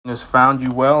Has found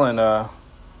you well, and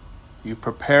you've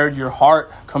prepared your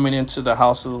heart coming into the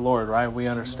house of the Lord, right? We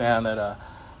understand that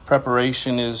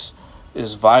preparation is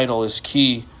vital, is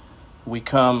key. We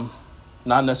come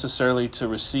not necessarily to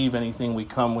receive anything. We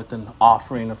come with an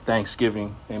offering of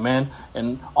thanksgiving, amen?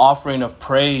 An offering of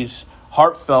praise,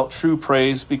 heartfelt, true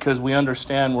praise, because we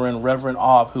understand we're in reverent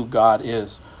awe of who God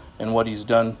is and what he's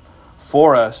done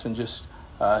for us, and just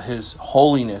his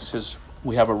holiness.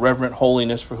 We have a reverent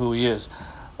holiness for who he is.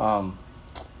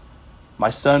 My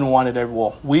son we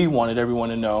wanted everyone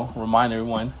to know, remind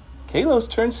everyone, Kalos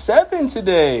turned 7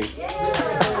 today.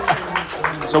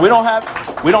 So we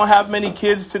don't have many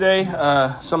kids today.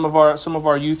 Some of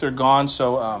our youth are gone,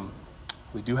 so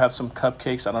we do have some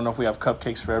cupcakes. I don't know if we have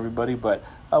cupcakes for everybody, but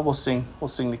we'll sing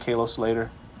the Kalos later.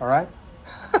 All right.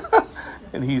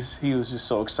 And he was just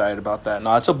so excited about that.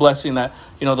 No, it's a blessing that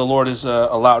the Lord has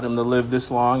allowed him to live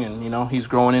this long, and he's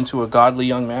growing into a godly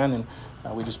young man, and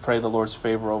we just pray the Lord's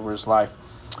favor over his life.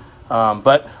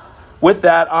 But with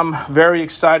that, I'm very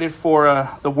excited for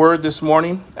the word this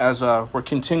morning as we're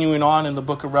continuing on in the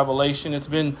book of Revelation. It's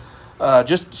been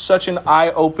just such an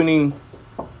eye-opening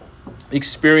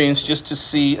experience just to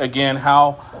see again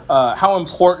how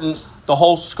important the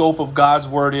whole scope of God's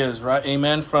word is, right?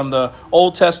 Amen. From the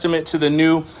Old Testament to the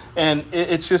New. And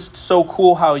it's just so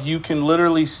cool how you can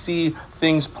literally see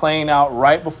things playing out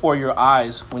right before your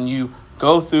eyes when you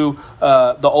go through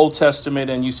the Old Testament,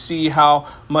 and you see how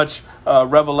much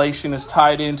Revelation is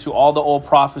tied into all the old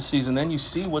prophecies, and then you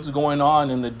see what's going on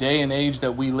in the day and age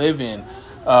that we live in.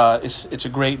 It's a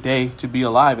great day to be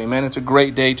alive. Amen. It's a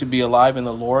great day to be alive in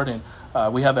the Lord,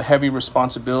 and we have a heavy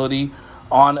responsibility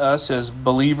on us as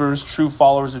believers, true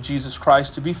followers of Jesus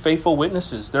Christ, to be faithful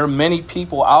witnesses. There are many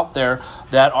people out there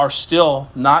that are still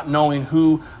not knowing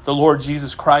who the Lord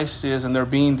Jesus Christ is, and they're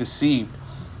being deceived.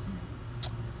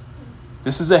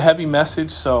 This is a heavy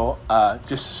message, so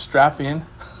just strap in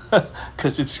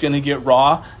because it's going to get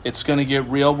raw. It's going to get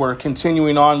real. We're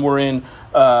continuing on. We're in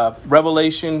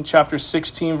Revelation chapter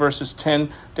 16, verses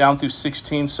 10 down through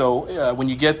 16. So when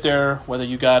you get there, whether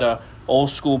you got a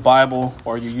old school Bible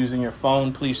or you're using your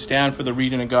phone, please stand for the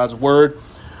reading of God's word.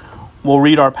 We'll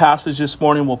read our passage this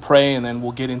morning. We'll pray, and then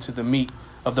we'll get into the meat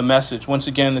of the message. Once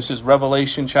again, this is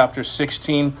Revelation chapter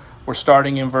 16. We're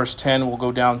starting in verse 10. We'll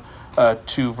go down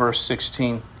to verse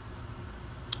 16.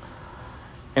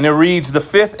 And it reads, "The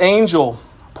fifth angel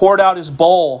poured out his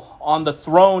bowl on the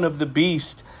throne of the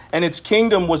beast, and its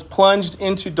kingdom was plunged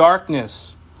into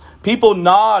darkness. People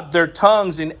gnawed their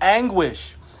tongues in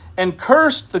anguish and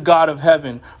cursed the God of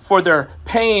heaven for their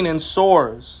pain and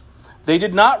sores. They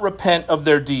did not repent of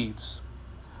their deeds.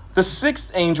 The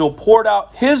sixth angel poured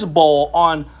out his bowl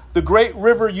on the great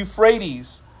river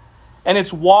Euphrates, and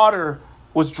its water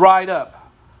was dried up,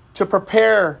 to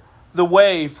prepare the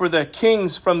way for the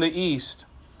kings from the east.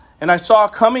 And I saw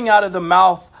coming out of the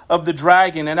mouth of the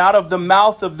dragon, and out of the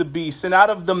mouth of the beast, and out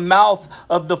of the mouth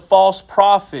of the false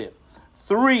prophet,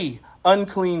 3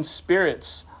 unclean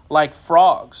spirits like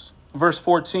frogs." Verse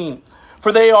 14,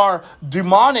 "For they are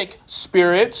demonic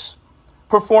spirits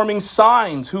performing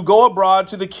signs, who go abroad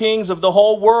to the kings of the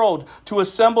whole world to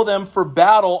assemble them for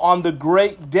battle on the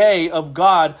great day of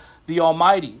God the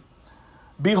Almighty.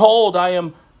 Behold, I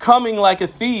am coming like a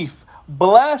thief.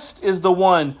 Blessed is the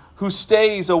one who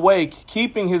stays awake,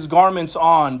 keeping his garments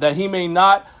on, that he may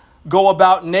not go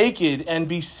about naked and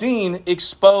be seen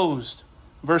exposed."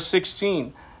 Verse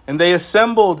 16, "And they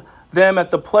assembled them at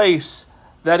the place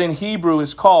that in Hebrew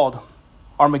is called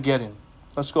Armageddon."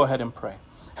 Let's go ahead and pray.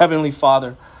 Heavenly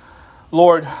Father,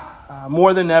 Lord,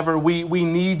 more than ever, we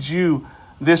need you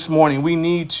this morning. We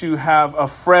need to have a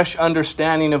fresh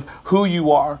understanding of who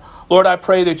you are. Lord, I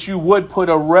pray that you would put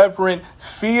a reverent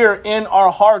fear in our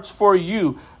hearts for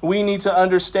you. We need to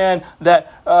understand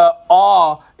that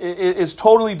awe is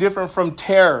totally different from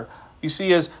terror. You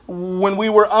see, as when we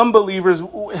were unbelievers,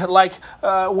 like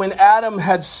when Adam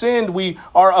had sinned, we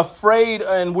are afraid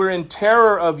and we're in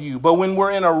terror of you. But when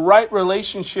we're in a right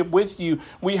relationship with you,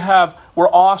 we're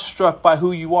awestruck by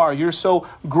who you are. You're so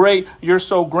great. You're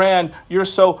so grand. You're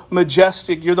so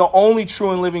majestic. You're the only true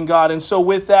and living God. And so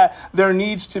with that, there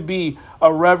needs to be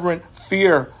a reverent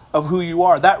fear of who you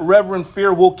are. That reverent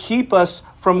fear will keep us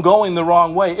from going the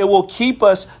wrong way. It will keep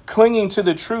us clinging to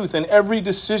the truth. And every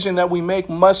decision that we make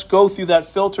must go through that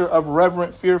filter of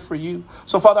reverent fear for you.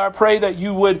 So, Father, I pray that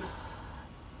you would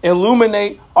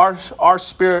illuminate our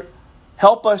spirit.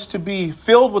 Help us to be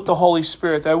filled with the Holy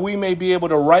Spirit, that we may be able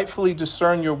to rightfully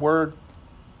discern your word.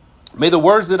 May the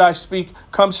words that I speak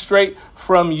come straight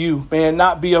from you. May it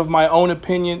not be of my own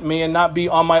opinion. May it not be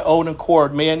on my own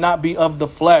accord. May it not be of the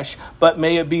flesh, but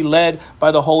may it be led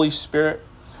by the Holy Spirit.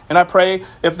 And I pray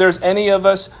if there's any of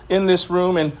us in this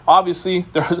room, and obviously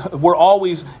we're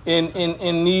always in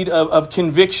need of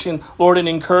conviction, Lord, and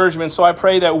encouragement. So I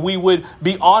pray that we would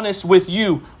be honest with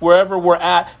you wherever we're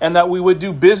at, and that we would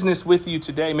do business with you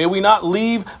today. May we not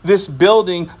leave this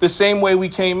building the same way we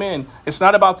came in. It's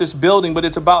not about this building, but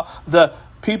it's about the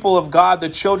people of God, the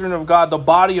children of God, the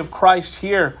body of Christ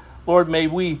here. Lord, may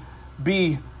we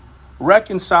be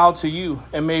reconciled to you,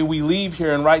 and may we leave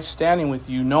here in right standing with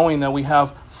you, knowing that we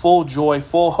have full joy,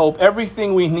 full hope.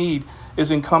 Everything we need is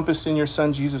encompassed in your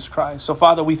Son, Jesus Christ. So,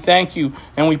 Father, we thank you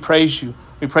and we praise you.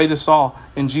 We pray this all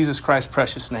in Jesus Christ's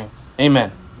precious name.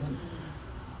 Amen.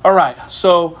 All right,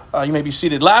 so you may be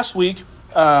seated. Last week,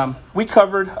 we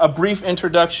covered a brief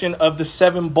introduction of the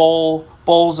 7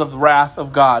 bowls of the wrath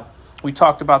of God. We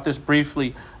talked about this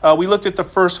briefly. We looked at the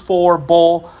first 4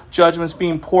 bowl judgments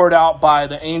being poured out by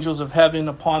the angels of heaven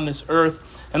upon this earth.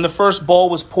 And the first bowl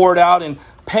was poured out, and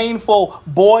painful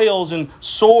boils and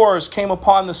sores came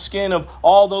upon the skin of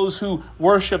all those who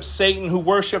worship Satan, who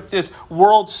worship this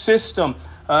world system.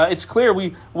 It's clear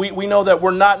we know that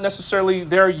we're not necessarily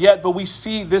there yet, but we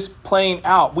see this playing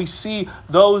out. We see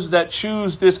those that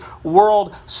choose this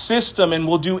world system and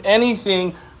will do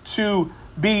anything to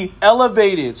be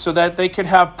elevated so that they could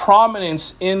have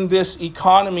prominence in this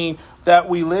economy that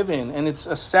we live in. And it's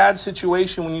a sad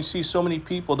situation when you see so many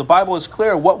people. The Bible is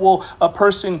clear. What will a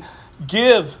person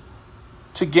give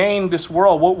to gain this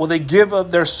world? What will they give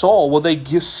of their soul? Will they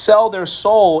sell their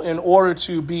soul in order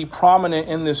to be prominent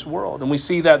in this world? And we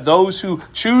see that those who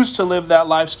choose to live that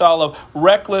lifestyle of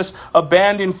reckless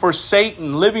abandon for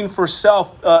Satan, living for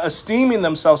self, esteeming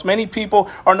themselves. Many people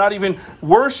are not even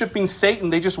worshiping Satan.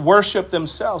 They just worship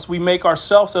themselves. We make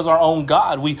ourselves as our own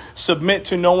God. We submit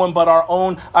to no one but our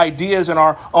own ideas and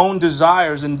our own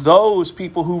desires. And those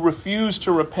people who refuse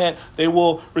to repent, they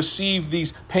will receive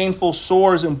these painful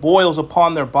sores and boils upon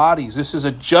their bodies. This is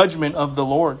a judgment of the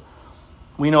Lord.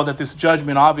 We know that this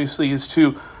judgment obviously is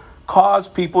to cause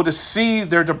people to see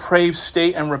their depraved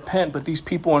state and repent, but these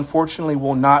people unfortunately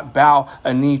will not bow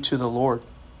a knee to the Lord.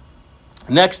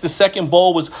 Next, the second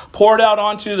bowl was poured out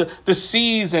onto the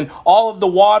seas, and all of the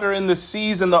water in the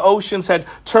seas and the oceans had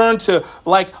turned to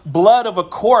like blood of a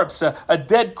corpse, a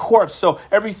dead corpse. So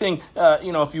everything,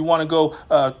 if you want to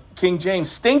go King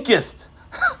James, stinketh.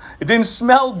 It didn't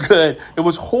smell good. It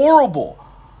was horrible.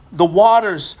 The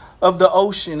waters of the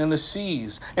ocean and the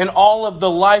seas and all of the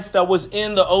life that was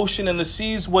in the ocean and the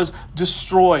seas was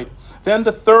destroyed. Then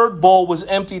the third bowl was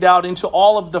emptied out into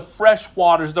all of the fresh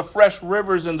waters, the fresh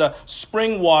rivers and the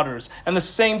spring waters. And the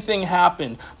same thing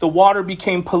happened. The water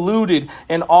became polluted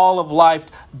and all of life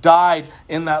died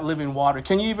in that living water.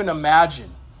 Can you even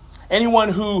imagine? Anyone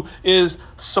who is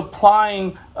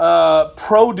supplying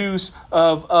produce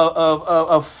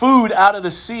of food out of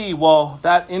the sea, well,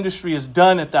 that industry is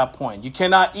done at that point. You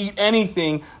cannot eat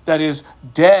anything that is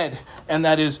dead and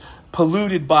that is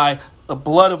polluted by the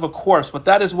blood of a corpse. But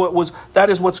that is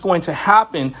what's going to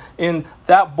happen in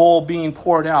that bowl being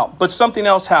poured out. But something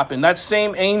else happened. That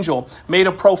same angel made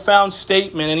a profound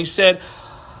statement, and he said,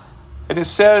 and it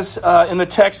says in the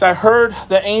text, I heard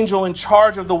the angel in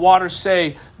charge of the water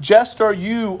say, just are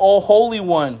you, O Holy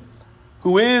One,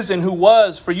 who is and who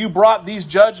was, for you brought these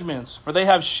judgments. For they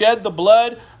have shed the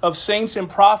blood of saints and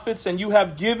prophets, and you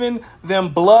have given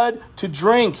them blood to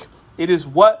drink. It is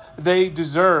what they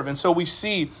deserve. And so we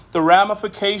see the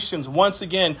ramifications, once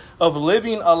again, of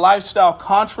living a lifestyle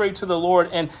contrary to the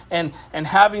Lord and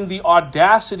having the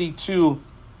audacity to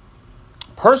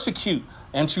persecute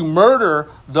and to murder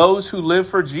those who live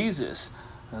for Jesus.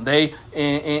 And they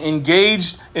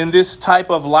engaged in this type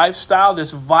of lifestyle,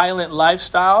 this violent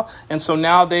lifestyle. And so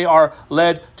now they are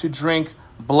led to drink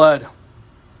blood.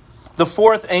 The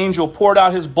fourth angel poured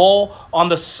out his bowl on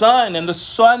the sun, and the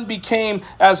sun became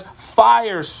as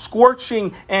fire,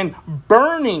 scorching and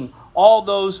burning all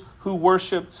those who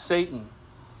worship Satan.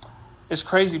 It's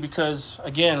crazy because,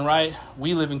 again, right,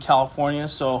 we live in California,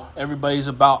 so everybody's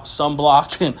about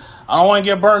sunblock, and I don't want to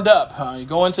get burned up. You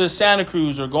go into Santa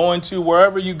Cruz or go into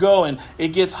wherever you go, and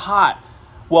it gets hot.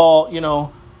 Well,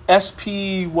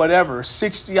 SP whatever,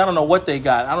 60, I don't know what they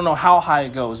got. I don't know how high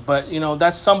it goes, but,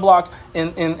 that sunblock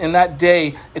in that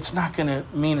day, it's not going to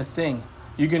mean a thing.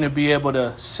 You're going to be able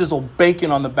to sizzle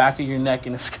bacon on the back of your neck,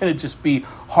 and it's going to just be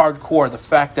hardcore. The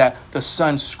fact that the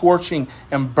sun's scorching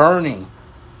and burning,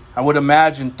 I would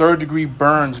imagine third-degree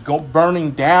burns,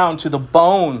 burning down to the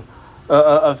bone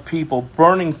of people,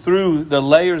 burning through the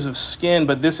layers of skin.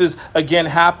 But this is, again,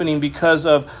 happening because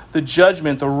of the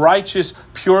judgment, the righteous,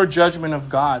 pure judgment of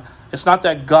God. It's not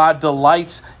that God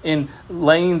delights in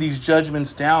laying these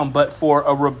judgments down, but for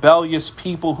a rebellious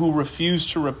people who refuse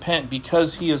to repent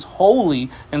because he is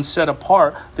holy and set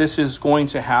apart, this is going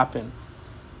to happen.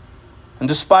 And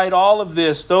despite all of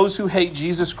this, those who hate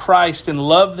Jesus Christ and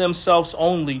love themselves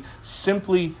only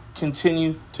simply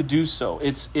continue to do so.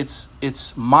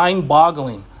 It's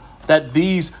mind-boggling that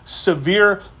these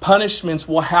severe punishments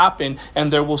will happen,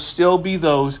 and there will still be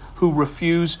those who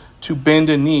refuse to bend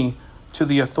a knee to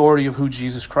the authority of who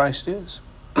Jesus Christ is.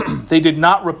 They did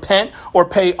not repent or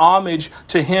pay homage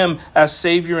to him as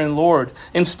Savior and Lord.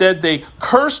 Instead, they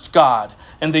cursed God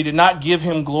and they did not give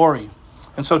him glory.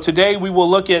 And so today we will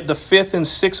look at the 5th and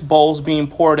 6th bowls being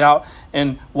poured out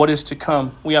and what is to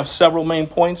come. We have several main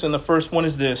points, and the first one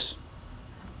is this.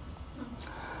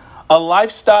 A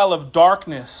lifestyle of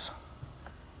darkness,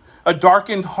 a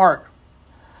darkened heart,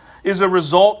 is a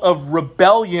result of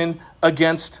rebellion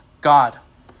against God.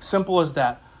 Simple as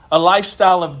that. A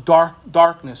lifestyle of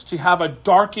darkness, to have a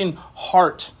darkened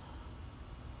heart,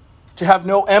 to have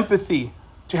no empathy,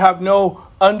 to have no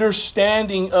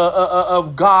understanding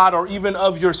of God or even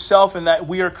of yourself, and that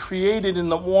we are created in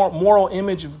the moral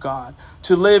image of God.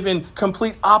 To live in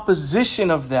complete opposition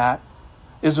of that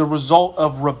is a result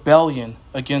of rebellion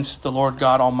against the Lord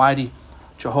God Almighty,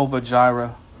 Jehovah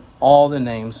Jireh, all the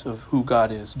names of who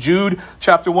God is. Jude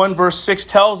chapter 1 verse 6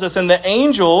 tells us, and the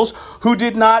angels who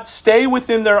did not stay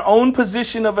within their own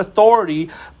position of authority,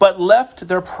 but left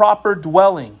their proper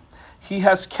dwelling, he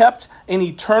has kept in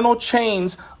eternal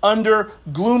chains under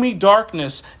gloomy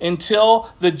darkness until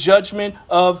the judgment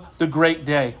of the great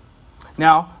day.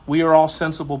 Now, we are all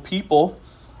sensible people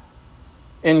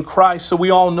in Christ, so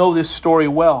we all know this story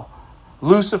well.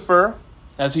 Lucifer,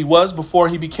 as he was before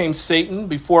he became Satan,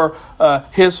 before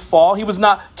his fall, he was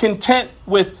not content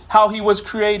with how he was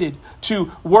created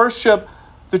to worship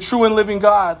the true and living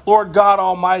God, Lord God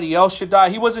Almighty, El Shaddai.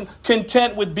 He wasn't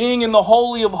content with being in the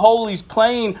Holy of Holies,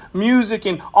 playing music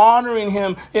and honoring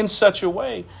him in such a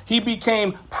way. He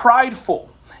became prideful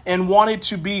and wanted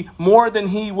to be more than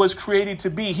he was created to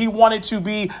be. He wanted to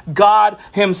be God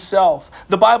himself.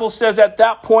 The Bible says at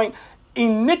that point,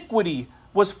 iniquity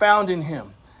was found in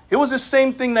him. It was the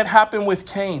same thing that happened with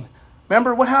Cain.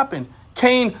 Remember what happened?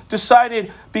 Cain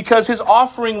decided, because his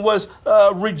offering was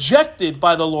rejected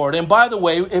by the Lord. And by the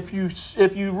way, if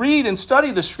you read and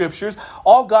study the scriptures,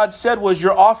 all God said was,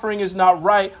 your offering is not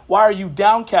right. Why are you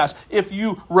downcast? If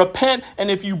you repent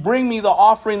and if you bring me the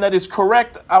offering that is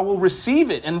correct, I will receive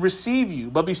it and receive you.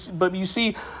 But you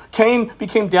see, Cain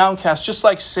became downcast, just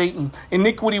like Satan.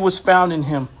 Iniquity was found in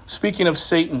him. Speaking of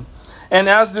Satan. And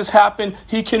as this happened,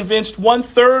 he convinced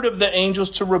 1/3 of the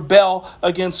angels to rebel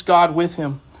against God with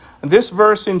him. And this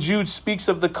verse in Jude speaks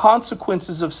of the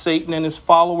consequences of Satan and his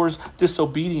followers'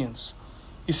 disobedience.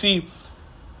 You see,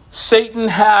 Satan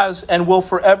has and will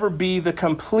forever be the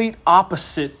complete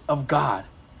opposite of God.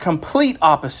 Complete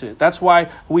opposite. That's why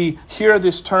we hear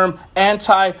this term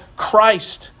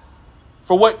anti-Christ.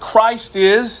 For what Christ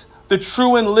is, the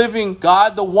true and living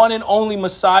God, the one and only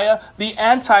Messiah, the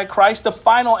Antichrist, the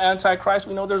final Antichrist.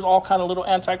 We know there's all kind of little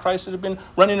Antichrists that have been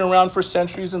running around for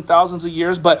centuries and thousands of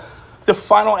years, but the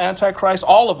final Antichrist,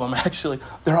 all of them actually,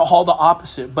 they're all the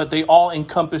opposite, but they all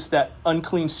encompass that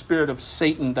unclean spirit of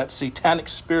Satan, that satanic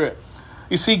spirit.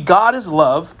 You see, God is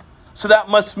love, so that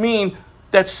must mean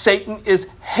that Satan is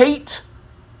hate.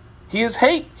 He is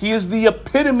hate. He is the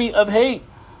epitome of hate.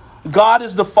 God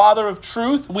is the father of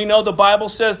truth. We know the Bible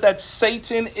says that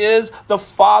Satan is the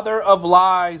father of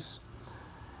lies.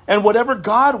 And whatever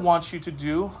God wants you to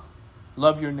do,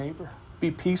 love your neighbor. Be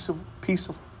peaceful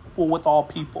with all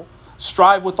people.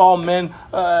 Strive with all men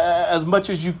as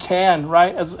much as you can,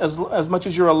 right? As much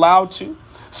as you're allowed to.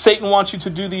 Satan wants you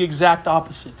to do the exact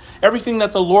opposite. Everything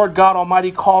that the Lord God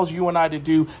Almighty calls you and I to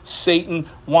do, Satan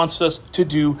wants us to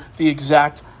do the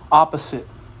exact opposite.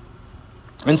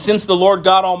 And since the Lord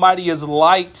God Almighty is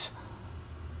light,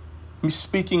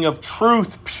 speaking of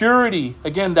truth, purity,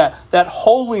 again, that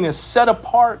holiness set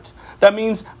apart, that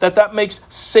means that makes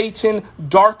Satan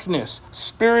darkness,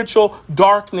 spiritual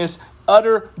darkness.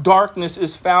 Utter darkness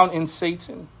is found in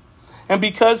Satan. And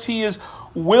because he is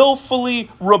willfully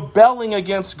rebelling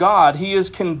against God, he is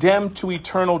condemned to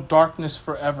eternal darkness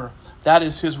forever. That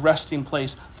is his resting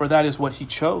place, for that is what he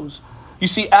chose. You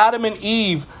see, Adam and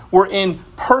Eve were in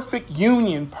perfect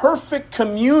union, perfect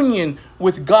communion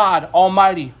with God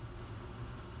Almighty.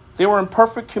 They were in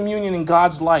perfect communion in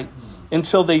God's light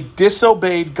until they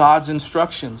disobeyed God's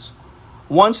instructions.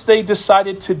 Once they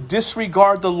decided to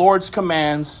disregard the Lord's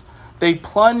commands, they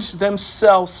plunged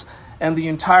themselves and the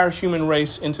entire human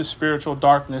race into spiritual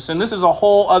darkness. And this is a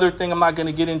whole other thing. I'm not going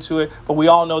to get into it, but we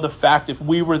all know the fact. If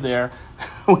we were there,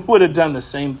 we would have done the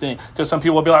same thing. Because some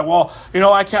people will be like, well,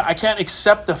 I can't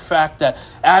accept the fact that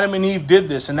Adam and Eve did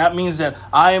this, and that means that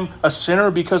I am a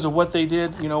sinner because of what they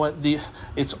did. You know what?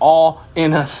 It's all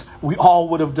in us. We all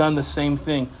would have done the same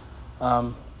thing.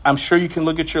 I'm sure you can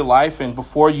look at your life, and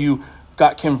before you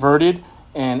got converted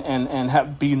and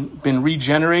have been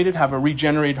regenerated, have a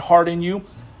regenerated heart in you,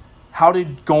 how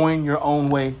did going your own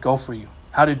way go for you?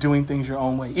 How did doing things your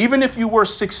own way? Even if you were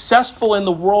successful in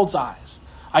the world's eyes,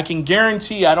 I can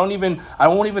guarantee I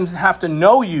won't even have to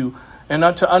know you and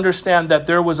not to understand that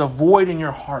there was a void in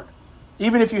your heart.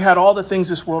 Even if you had all the things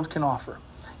this world can offer,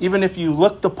 even if you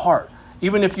looked the part,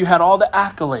 even if you had all the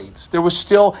accolades, there was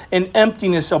still an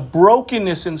emptiness, a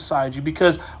brokenness inside you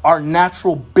because our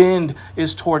natural bend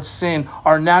is towards sin.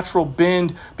 Our natural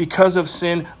bend, because of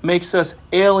sin, makes us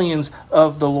aliens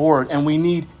of the Lord. And we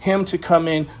need him to come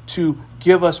in to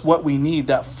give us what we need.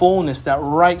 That fullness, that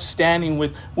right standing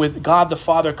with God the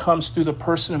Father comes through the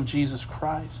person of Jesus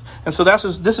Christ. And so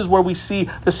this is where we see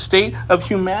the state of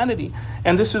humanity.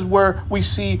 And this is where we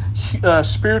see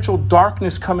spiritual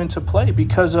darkness come into play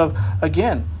because of,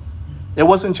 again, it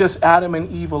wasn't just Adam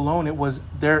and Eve alone. It was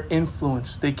their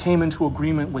influence. They came into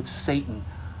agreement with Satan.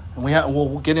 And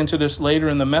we'll get into this later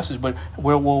in the message, but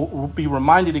we'll be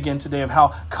reminded again today of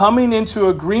how coming into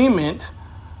agreement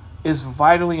is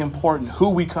vitally important. Who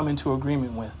we come into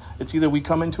agreement with. It's either we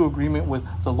come into agreement with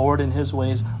the Lord and his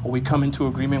ways, or we come into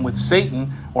agreement with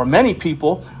Satan, or many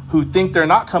people who think they're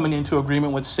not coming into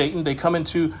agreement with Satan. They come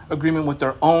into agreement with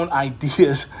their own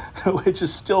ideas, which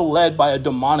is still led by a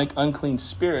demonic, unclean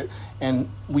spirit.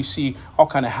 And we see all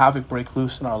kind of havoc break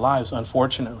loose in our lives,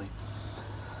 unfortunately.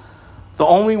 The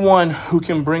only one who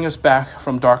can bring us back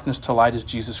from darkness to light is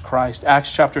Jesus Christ.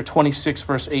 Acts chapter 26,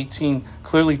 verse 18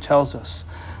 clearly tells us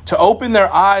to open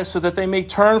their eyes so that they may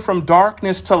turn from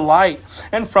darkness to light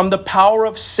and from the power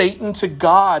of Satan to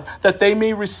God, that they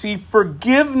may receive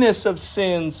forgiveness of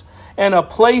sins and a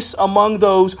place among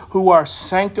those who are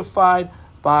sanctified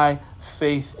by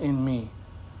faith in me.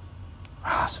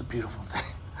 It's a beautiful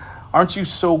thing. Aren't you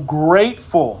so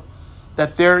grateful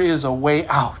that there is a way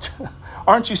out?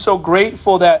 Aren't you so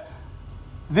grateful that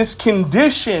this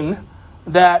condition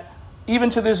that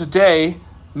even to this day,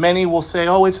 many will say,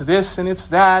 oh, it's this and it's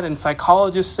that, and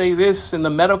psychologists say this, and the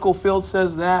medical field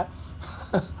says that.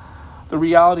 The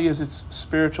reality is it's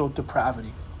spiritual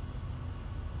depravity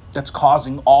that's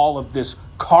causing all of this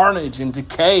carnage and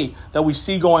decay that we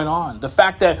see going on. The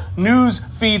fact that news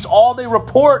feeds, all they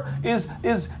report is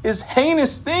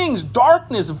heinous things,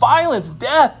 darkness, violence,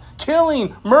 death,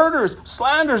 killing, murders,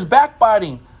 slanders,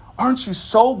 backbiting. Aren't you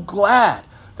so glad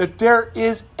that there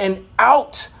is an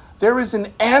out? There is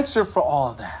an answer for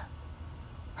all of that.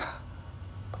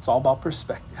 It's all about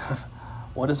perspective.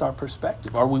 What is our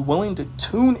perspective? Are we willing to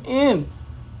tune in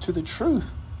to the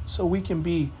truth so we can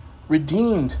be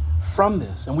redeemed from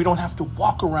this? And we don't have to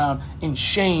walk around in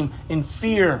shame, in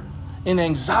fear, in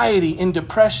anxiety, in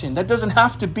depression. That doesn't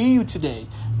have to be you today.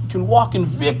 You can walk in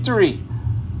victory,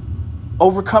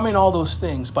 overcoming all those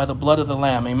things by the blood of the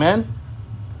Lamb. Amen?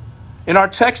 In our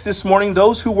text this morning,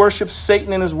 those who worship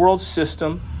Satan and his world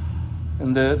system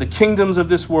and the kingdoms of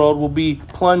this world will be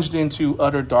plunged into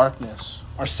utter darkness.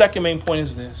 Our second main point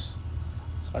is this.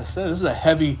 So I said this is a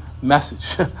heavy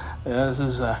message. This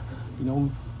is,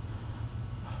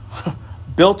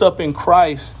 built up in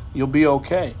Christ, you'll be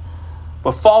okay.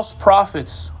 But false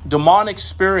prophets, demonic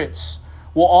spirits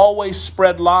will always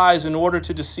spread lies in order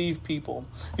to deceive people.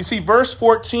 You see, verse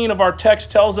 14 of our text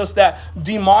tells us that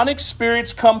demonic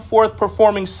spirits come forth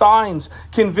performing signs,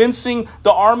 convincing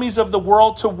the armies of the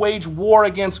world to wage war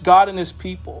against God and his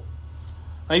people.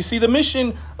 Now, you see, the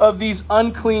mission of these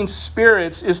unclean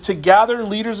spirits is to gather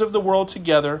leaders of the world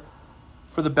together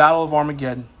for the battle of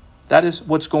Armageddon. That is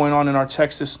what's going on in our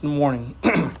text this morning.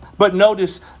 But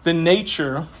notice the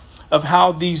nature of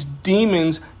how these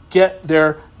demons get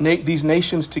these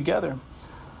nations together.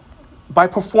 By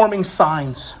performing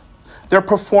signs. They're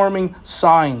performing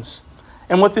signs.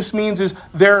 And what this means is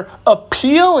they're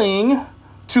appealing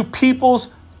to people's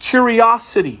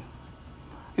curiosity.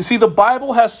 You see, the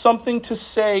Bible has something to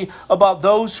say about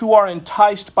those who are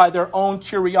enticed by their own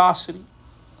curiosity.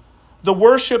 The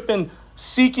worship and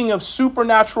seeking of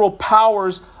supernatural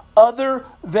powers other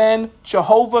than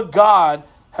Jehovah God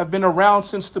have been around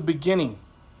since the beginning.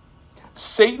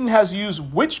 Satan has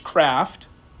used witchcraft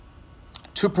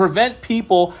to prevent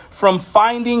people from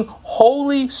finding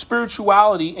holy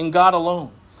spirituality in God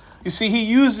alone. You see, he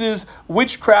uses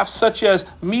witchcraft such as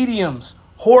mediums,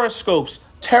 horoscopes,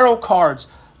 tarot cards,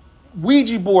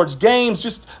 Ouija boards, games,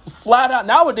 just flat out.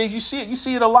 Nowadays, you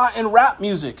see it a lot in rap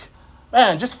music.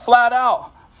 Man, just flat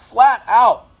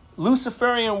out,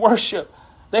 Luciferian worship.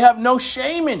 They have no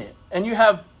shame in it. And you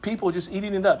have people just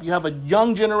eating it up. You have a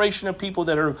young generation of people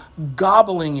that are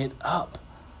gobbling it up.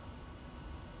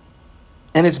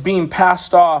 And it's being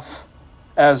passed off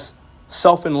as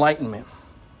self-enlightenment.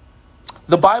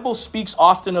 The Bible speaks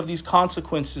often of these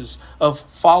consequences of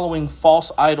following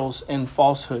false idols and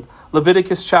falsehood.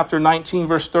 Leviticus chapter 19,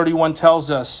 verse 31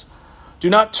 tells us, do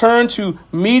not turn to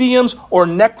mediums or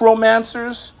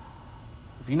necromancers.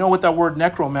 If you know what that word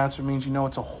necromancer means, you know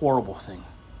it's a horrible thing.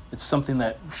 It's something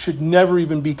that should never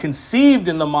even be conceived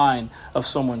in the mind of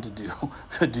someone to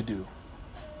do,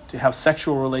 to have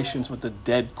sexual relations with a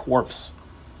dead corpse.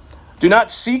 Do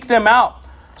not seek them out,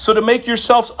 so to make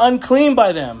yourselves unclean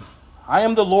by them. I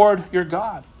am the Lord your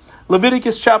God.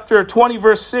 Leviticus chapter 20,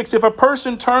 verse 6, if a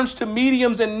person turns to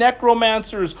mediums and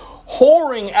necromancers,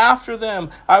 whoring after them,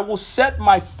 I will set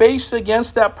my face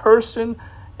against that person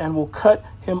and will cut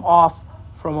him off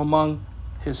from among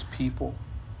his people.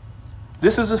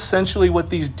 This is essentially what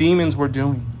these demons were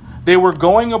doing. They were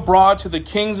going abroad to the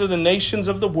kings of the nations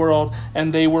of the world,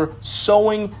 and they were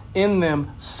sowing in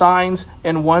them signs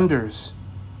and wonders.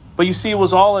 But you see, it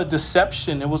was all a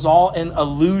deception. It was all an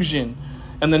illusion.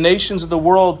 And the nations of the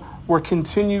world were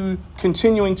continuing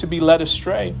to be led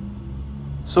astray.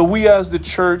 So we as the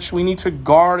church, we need to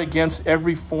guard against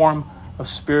every form of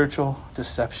spiritual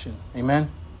deception. Amen.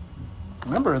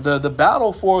 Remember, the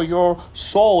battle for your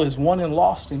soul is won and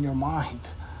lost in your mind.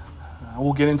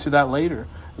 We'll get into that later,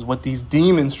 is what these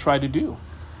demons try to do.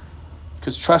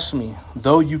 Because trust me,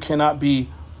 though you cannot be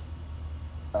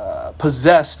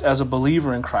possessed as a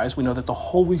believer in Christ, we know that the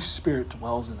Holy Spirit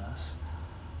dwells in us.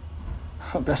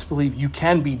 Best believe you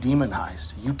can be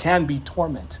demonized. You can be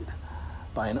tormented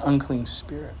by an unclean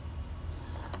spirit.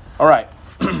 All right.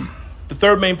 The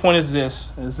third main point is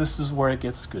this is where it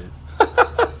gets good.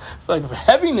 It's like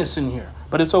heaviness in here,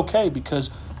 but it's okay because,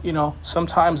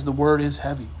 sometimes the word is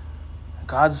heavy.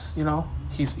 God's,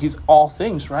 he's all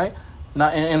things, right?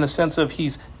 Not in the sense of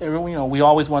we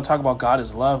always want to talk about God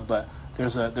as love, but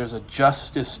there's a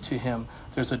justice to him.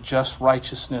 There's a just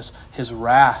righteousness, his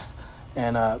wrath.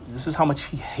 And this is how much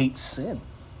he hates sin.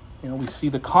 We see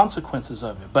the consequences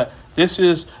of it. But this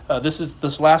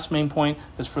last main point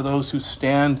is for those who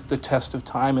stand the test of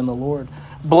time in the Lord.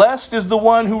 Blessed is the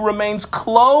one who remains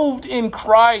clothed in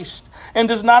Christ and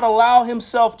does not allow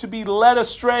himself to be led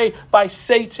astray by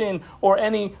Satan or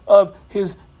any of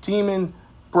his demon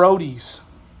brodies.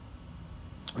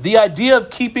 The idea of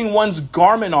keeping one's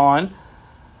garment on,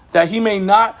 that he may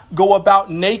not go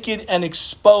about naked and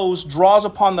exposed, draws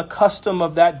upon the custom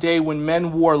of that day when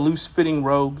men wore loose-fitting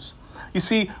robes. You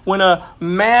see, when a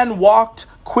man walked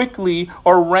quickly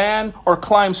or ran or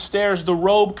climbed stairs, the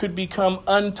robe could become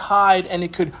untied and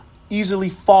it could easily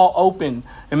fall open.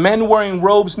 And men wearing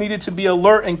robes needed to be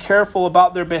alert and careful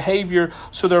about their behavior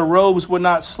so their robes would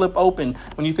not slip open.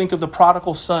 When you think of the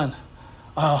prodigal son,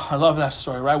 oh, I love that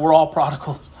story, right? We're all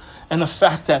prodigals. And the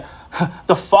fact that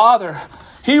the father,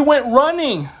 he went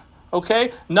running.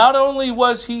 Okay, not only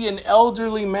was he an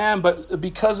elderly man, but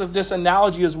because of this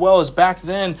analogy as well, as back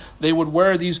then they would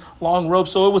wear these long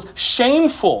robes. So it was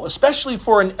shameful, especially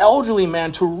for an elderly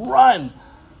man to run.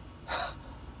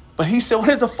 But he said, what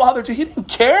did the father do? He didn't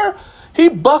care. He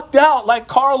bucked out like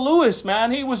Carl Lewis,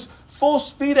 man. He was full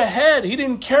speed ahead. He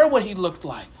didn't care what he looked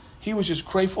like. He was just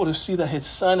grateful to see that his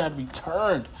son had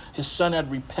returned. His son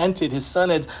had repented. His son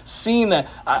had seen that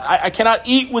I cannot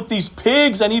eat with these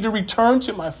pigs. I need to return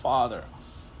to my father.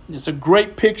 It's a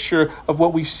great picture of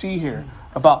what we see here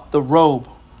about the robe.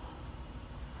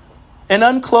 An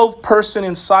unclothed person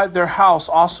inside their house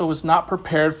also is not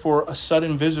prepared for a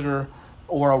sudden visitor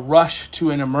or a rush to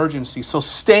an emergency. So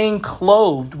staying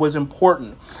clothed was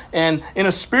important. And in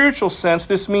a spiritual sense,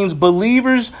 this means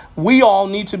believers, we all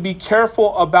need to be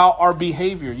careful about our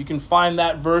behavior. You can find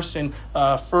that verse in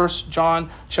 1 John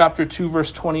chapter 2,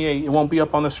 verse 28. It won't be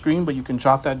up on the screen, but you can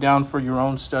jot that down for your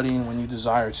own studying when you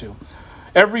desire to.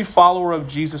 Every follower of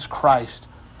Jesus Christ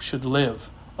should live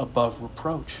above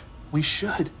reproach. We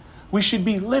should. We should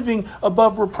be living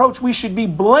above reproach. We should be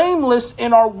blameless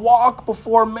in our walk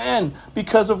before men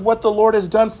because of what the Lord has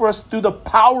done for us through the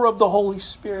power of the Holy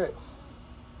Spirit.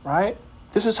 Right?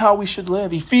 This is how we should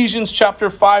live. Ephesians chapter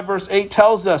 5, verse 8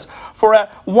 tells us, for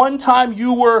at one time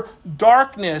you were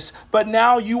darkness, but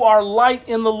now you are light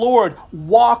in the Lord.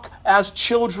 Walk as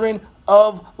children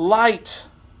of light.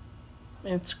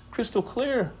 It's crystal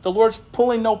clear. The Lord's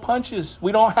pulling no punches.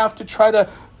 We don't have to try to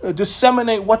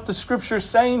disseminate what the scripture is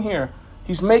saying here.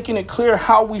 He's making it clear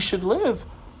how we should live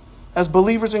as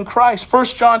believers in Christ. 1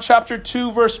 John chapter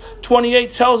 2, verse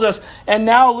 28 tells us, and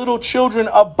now little children,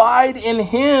 abide in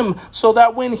him so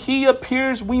that when he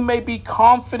appears, we may be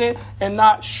confident and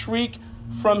not shriek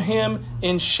from him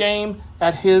in shame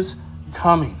at his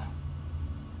coming.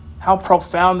 How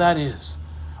profound that is.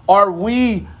 Are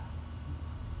we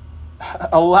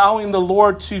allowing the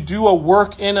Lord to do a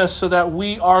work in us so that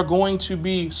we are going to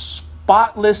be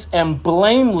spotless and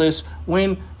blameless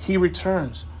when he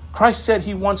returns? Christ said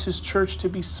he wants his church to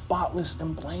be spotless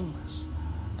and blameless.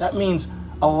 That means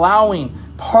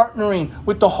partnering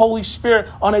with the Holy Spirit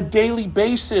on a daily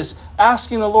basis,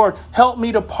 asking the Lord, help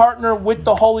me to partner with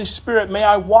the Holy Spirit. May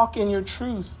I walk in your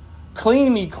truth.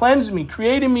 Clean me, cleanse me,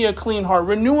 create in me a clean heart,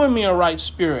 renew in me a right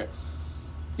spirit.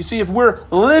 You see, if we're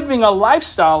living a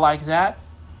lifestyle like that,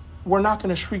 we're not going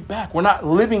to shriek back. We're not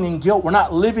living in guilt. We're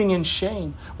not living in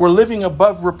shame. We're living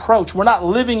above reproach. We're not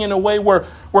living in a way where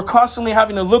we're constantly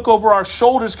having to look over our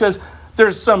shoulders because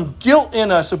there's some guilt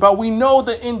in us about we know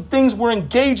that in things we're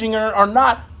engaging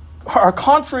are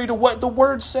contrary to what the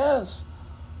word says.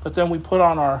 But then we put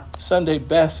on our Sunday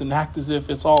best and act as if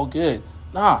it's all good.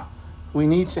 Nah, we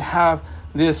need to have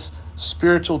this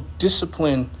spiritual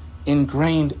discipline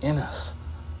ingrained in us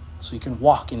so you can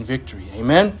walk in victory.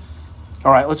 Amen?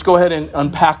 All right, let's go ahead and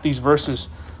unpack these verses.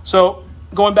 So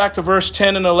going back to verse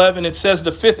 10 and 11, it says,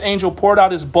 the fifth angel poured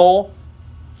out his bowl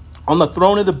on the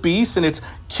throne of the beast, and its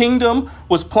kingdom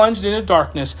was plunged into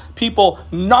darkness. People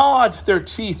gnawed their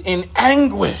teeth in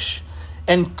anguish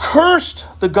and cursed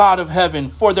the God of heaven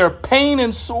for their pain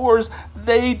and sores.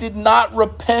 They did not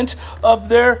repent of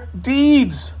their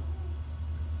deeds.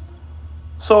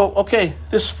 So, okay,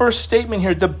 this first statement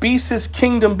here, the beast's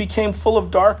kingdom became full of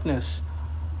darkness.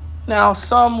 Now,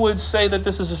 some would say that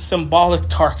this is a symbolic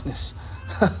darkness.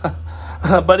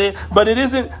 But it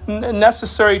isn't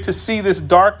necessary to see this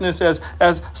darkness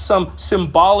as some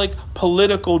symbolic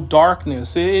political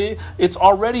darkness. It's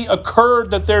already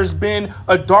occurred that there's been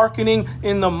a darkening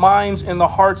in the minds and the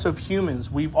hearts of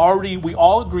humans. We all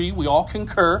agree, we all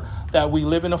concur that we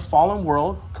live in a fallen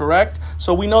world, correct?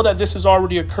 So we know that this has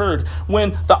already occurred.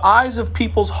 When the eyes of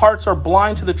people's hearts are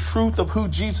blind to the truth of who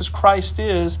Jesus Christ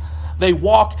is, they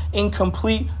walk in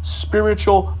complete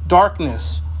spiritual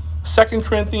darkness. 2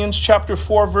 Corinthians chapter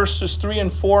 4, verses 3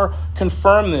 and 4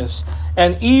 confirm this.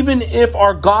 And even if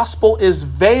our gospel is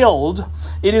veiled,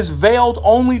 it is veiled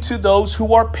only to those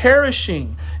who are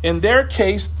perishing. In their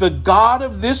case, the God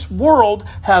of this world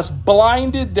has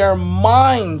blinded their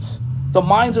minds, the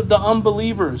minds of the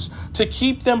unbelievers, to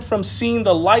keep them from seeing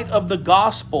the light of the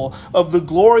gospel of the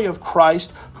glory of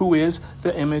Christ, who is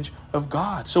the image of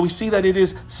God. So we see that it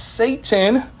is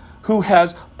Satan who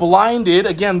has blinded,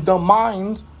 again, the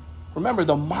mind. Remember,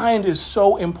 the mind is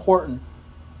so important.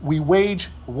 We wage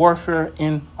warfare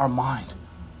in our mind.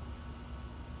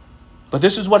 But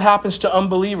this is what happens to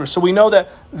unbelievers. So we know that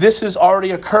this has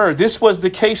already occurred. This was the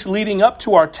case leading up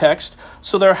to our text.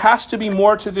 So there has to be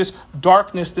more to this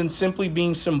darkness than simply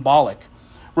being symbolic.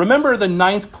 Remember the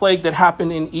 9th plague that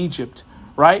happened in Egypt,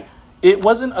 right? It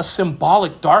wasn't a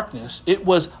symbolic darkness. It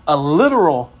was a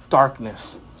literal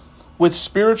darkness with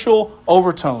spiritual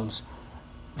overtones.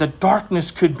 The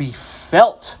darkness could be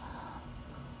felt.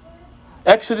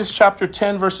 Exodus chapter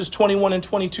 10, verses 21 and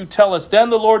 22 tell us,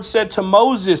 then the Lord said to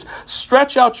Moses,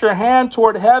 stretch out your hand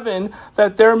toward heaven,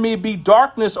 that there may be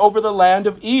darkness over the land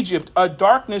of Egypt, a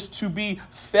darkness to be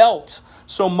felt.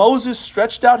 So Moses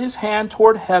stretched out his hand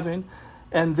toward heaven,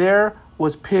 and there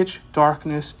was pitch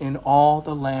darkness in all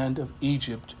the land of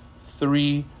Egypt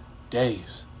 3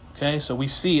 days. Okay, so we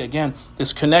see, again,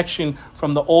 this connection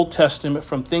from the Old Testament,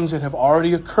 from things that have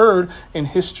already occurred in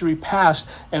history past,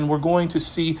 and we're going to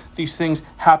see these things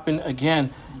happen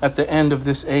again at the end of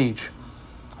this age.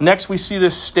 Next, we see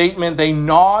this statement, they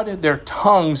gnawed their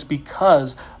tongues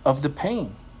because of the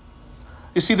pain.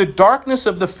 You see, the darkness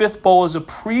of the fifth bowl is a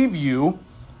preview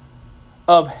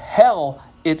of hell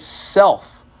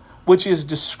itself, which is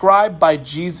described by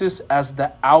Jesus as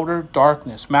the outer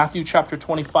darkness. Matthew chapter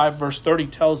 25, verse 30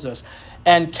 tells us,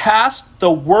 and cast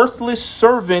the worthless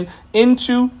servant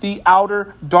into the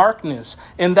outer darkness.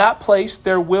 In that place,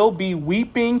 there will be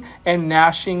weeping and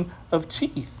gnashing of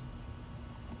teeth.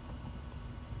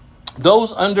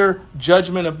 Those under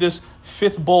judgment of this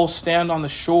fifth bowl stand on the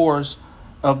shores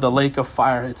of the lake of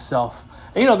fire itself.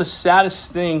 And the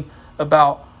saddest thing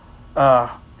about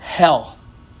hell,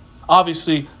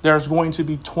 obviously, there's going to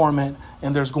be torment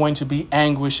and there's going to be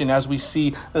anguish, and as we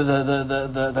see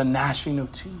the gnashing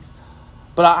of teeth.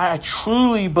 But I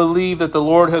truly believe that the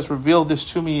Lord has revealed this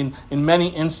to me in many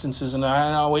instances. And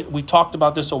I know we talked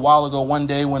about this a while ago one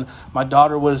day when my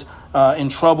daughter was in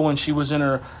trouble and she was in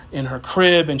her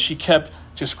crib and she kept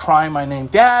just crying my name,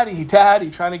 Daddy,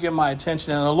 Daddy, trying to get my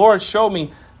attention. And the Lord showed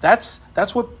me that's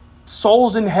what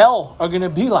souls in hell are going to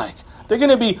be like. They're going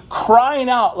to be crying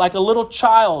out like a little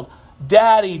child,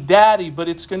 Daddy, Daddy, but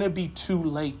it's going to be too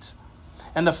late.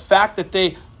 And the fact that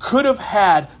they could have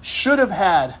had, should have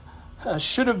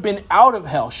been out of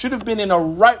hell, should have been in a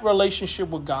right relationship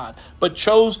with God, but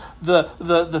chose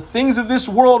the things of this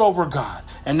world over God.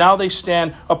 And now they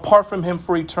stand apart from him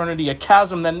for eternity, a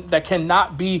chasm that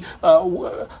cannot be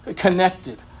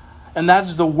connected. And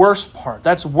that's the worst part.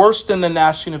 That's worse than the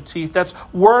gnashing of teeth. That's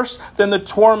worse than the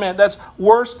torment. That's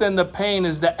worse than the pain,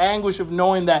 is the anguish of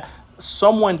knowing that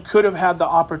someone could have had the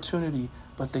opportunity,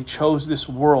 but they chose this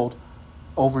world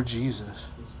over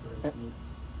Jesus.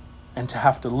 And to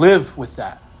have to live with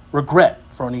that regret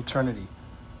for an eternity.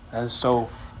 That is so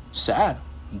sad.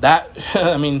 That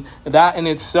that in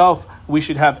itself, we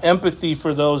should have empathy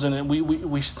for those, and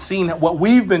we've seen what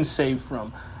we've been saved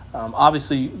from.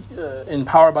 Obviously,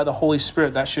 empowered by the Holy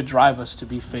Spirit, that should drive us to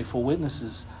be faithful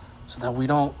witnesses, so that we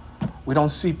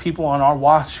don't see people on our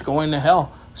watch going to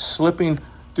hell, slipping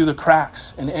through the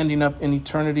cracks and ending up in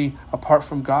eternity apart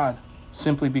from God,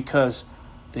 simply because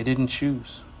they didn't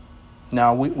choose.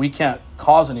 Now, we can't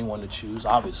cause anyone to choose,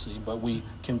 obviously, but we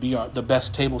can be the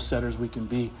best table setters we can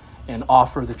be and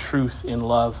offer the truth in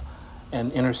love and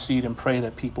intercede and pray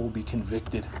that people will be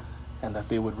convicted and that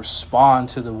they would respond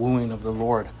to the wooing of the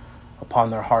Lord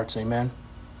upon their hearts. Amen.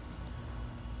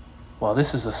 Well,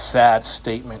 this is a sad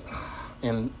statement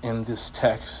in this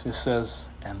text. It says,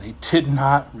 and they did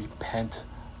not repent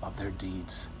of their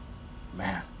deeds.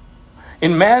 Man.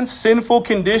 In man's sinful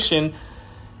condition,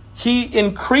 he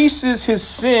increases his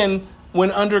sin when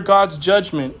under God's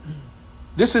judgment.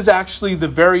 This is actually the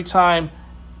very time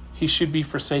he should be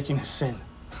forsaking his sin.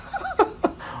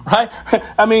 Right?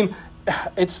 I mean,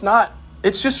 it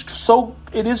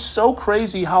is so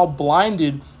crazy how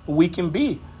blinded we can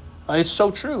be. It's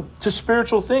so true to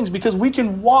spiritual things, because we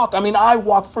can walk. I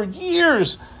walked for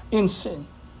years in sin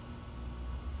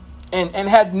and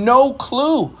had no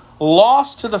clue,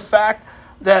 lost to the fact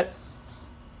that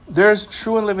there's a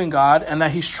true and living God and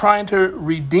that he's trying to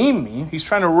redeem me. He's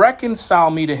trying to reconcile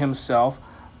me to himself,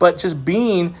 but just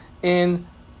being in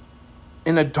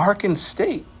a darkened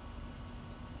state.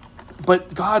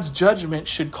 But God's judgment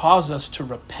should cause us to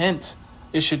repent.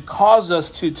 It should cause us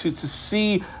to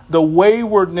see the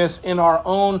waywardness in our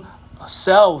own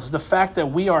selves, the fact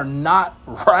that we are not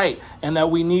right and that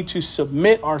we need to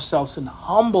submit ourselves and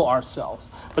humble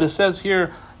ourselves. But it says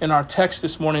here in our text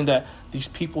this morning that these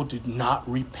people did not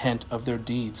repent of their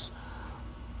deeds.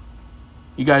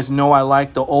 You guys know I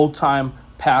like the old time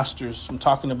pastors. I'm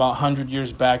talking about 100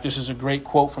 years back. This is a great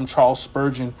quote from Charles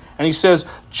Spurgeon. And he says,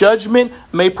 judgment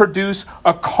may produce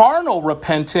a carnal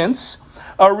repentance,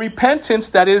 a repentance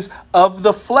that is of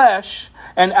the flesh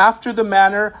and after the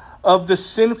manner of the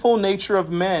sinful nature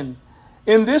of men.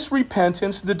 In this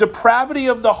repentance, the depravity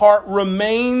of the heart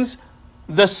remains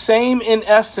the same in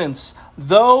essence,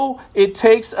 though it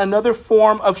takes another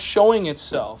form of showing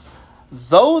itself.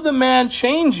 Though the man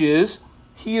changes,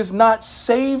 he is not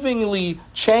savingly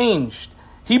changed.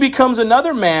 He becomes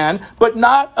another man, but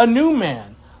not a new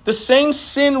man. The same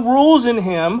sin rules in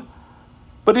him,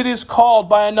 but it is called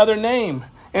by another name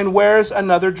and wears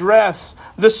another dress.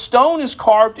 The stone is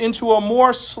carved into a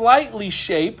more slightly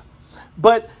shape,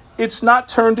 but it's not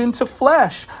turned into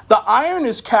flesh. The iron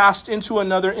is cast into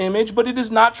another image, but it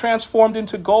is not transformed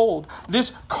into gold.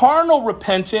 This carnal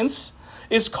repentance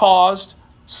is caused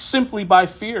simply by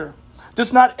fear.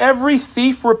 Does not every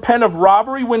thief repent of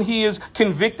robbery when he is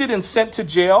convicted and sent to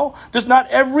jail? Does not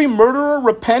every murderer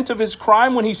repent of his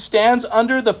crime when he stands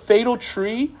under the fatal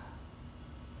tree?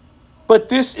 But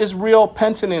this is real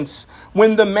penitence,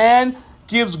 when the man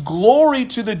gives glory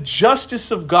to the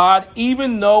justice of God,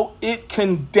 even though it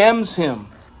condemns him.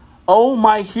 Oh,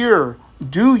 my hearer,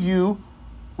 do you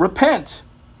repent?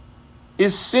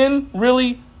 Is sin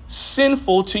really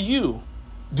sinful to you?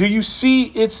 Do you see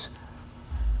its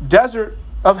desert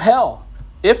of hell?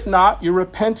 If not, your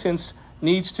repentance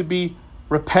needs to be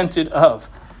repented of.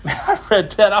 Man, I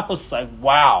read that. I was like,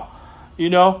 wow.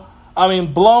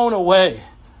 Blown away.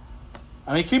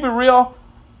 Keep it real.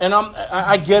 And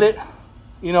I get it.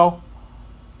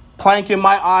 Plank in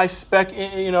my eye, speck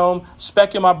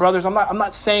in my brothers. I'm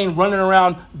not saying running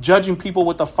around judging people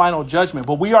with the final judgment,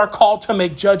 but we are called to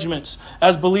make judgments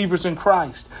as believers in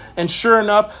Christ. And sure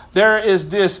enough, there is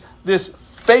this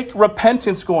fake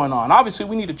repentance going on. Obviously,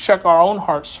 we need to check our own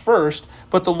hearts first,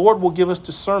 but the Lord will give us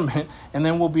discernment, and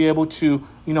then we'll be able to,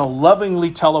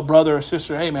 lovingly tell a brother or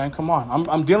sister, hey, man, come on.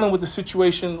 I'm dealing with a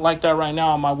situation like that right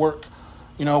now in my work,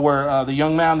 where the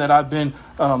young man that I've been,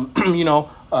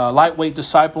 Lightweight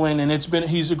Discipling, and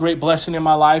he's a great blessing in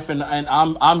my life, and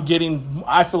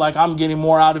I feel like I'm getting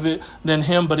more out of it than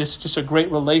him, but it's just a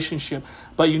great relationship.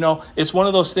 But it's one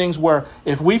of those things where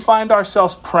if we find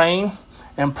ourselves praying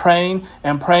and praying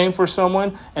and praying for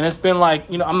someone, and it's been like,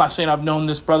 I'm not saying I've known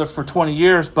this brother for 20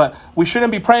 years, but we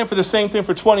shouldn't be praying for the same thing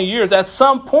for 20 years. At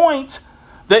some point,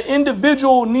 the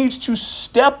individual needs to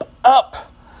step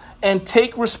up and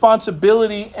take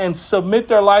responsibility and submit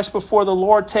their lives before the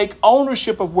Lord, take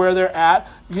ownership of where they're at.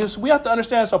 Because we have to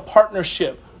understand it's a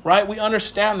partnership, right? We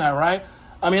understand that, right?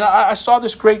 I mean, I saw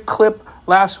this great clip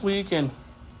last week, and,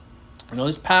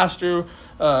 this pastor,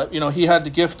 he had the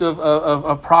gift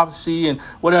of prophecy and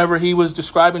whatever. He was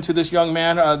describing to this young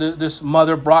man, this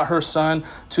mother brought her son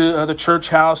to the church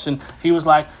house, and he was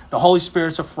like, the Holy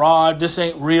Spirit's a fraud. This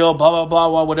ain't real, blah, blah, blah,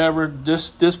 blah, whatever.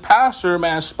 This pastor,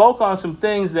 man, spoke on some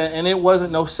things and it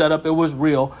wasn't no setup. It was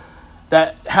real,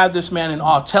 that had this man in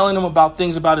awe, telling him about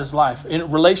things about his life,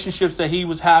 in relationships that he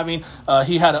was having.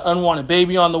 He had an unwanted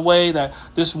baby on the way that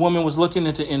this woman was looking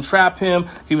to entrap him.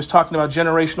 He was talking about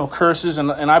generational curses,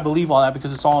 and I believe all that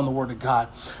because it's all in the Word of God.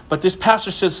 But this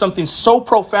pastor said something so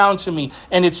profound to me,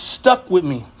 and it stuck with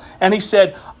me. And he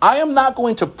said, I am not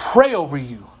going to pray over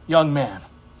you, young man.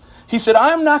 He said,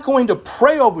 I am not going to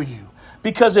pray over you,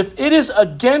 because if it is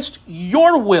against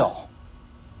your will,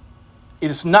 it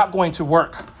is not going to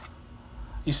work.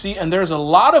 You see, and there's a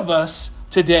lot of us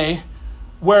today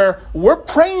where we're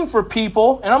praying for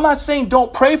people, and I'm not saying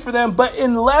don't pray for them, but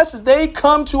unless they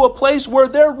come to a place where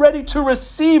they're ready to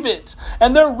receive it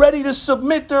and they're ready to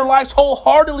submit their lives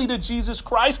wholeheartedly to Jesus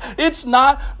Christ, it's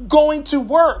not going to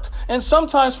work. And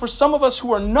sometimes for some of us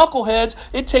who are knuckleheads,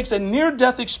 it takes a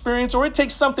near-death experience, or it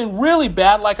takes something really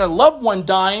bad like a loved one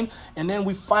dying, and then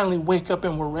we finally wake up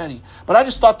and we're ready. But I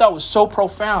just thought that was so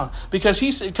profound, because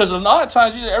a lot of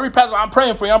times every pastor, I'm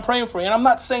praying for you. And I'm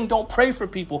not saying don't pray for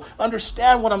people.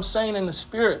 Understand what I'm saying in the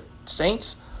spirit,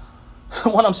 saints.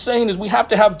 What I'm saying is we have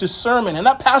to have discernment. And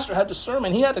that pastor had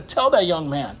discernment. He had to tell that young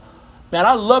man,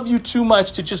 I love you too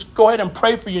much to just go ahead and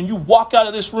pray for you, and you walk out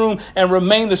of this room and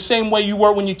remain the same way you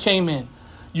were when you came in.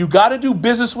 You got to do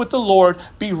business with the Lord.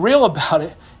 Be real about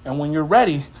it. And when you're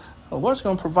ready, the Lord's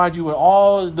going to provide you with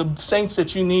all the saints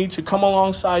that you need to come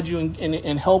alongside you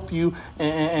and help you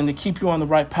and to keep you on the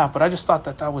right path. But I just thought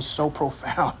that was so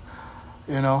profound.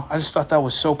 I just thought that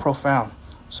was so profound.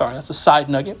 Sorry, that's a side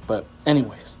nugget. But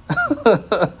anyways,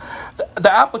 the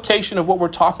application of what we're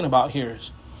talking about here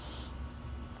is,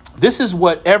 this is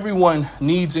what everyone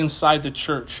needs inside the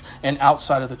church and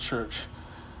outside of the church.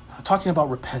 I'm talking about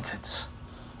repentance,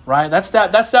 right? That's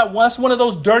one of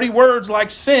those dirty words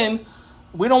like sin.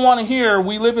 We don't want to hear.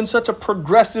 We live in such a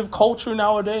progressive culture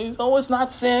nowadays. Oh, it's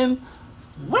not sin.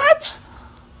 What?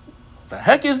 The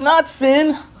heck is not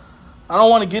sin? I don't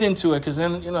want to get into it because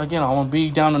then, again, I want to be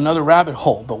down another rabbit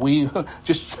hole. But we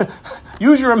just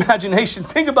use your imagination.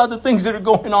 Think about the things that are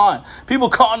going on. People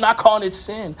not calling it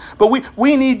sin. But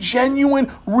we need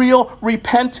genuine, real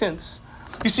repentance.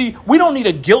 You see, we don't need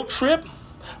a guilt trip.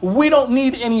 We don't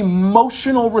need an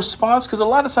emotional response, because a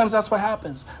lot of times that's what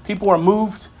happens. People are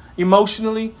moved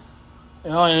emotionally,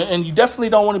 and you definitely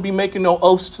don't want to be making no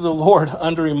oaths to the Lord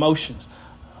under emotions.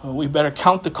 We better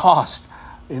count the cost,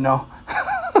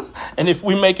 And if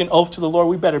we make an oath to the Lord,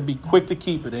 we better be quick to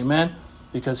keep it, amen?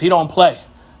 Because he don't play.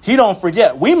 He don't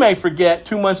forget. We may forget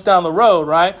 2 months down the road,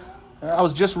 right? I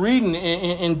was just reading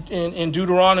in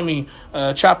Deuteronomy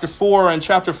chapter 4 and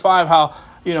chapter 5 how,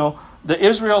 the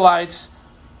Israelites,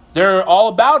 they're all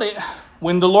about it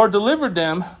when the Lord delivered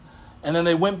them, and then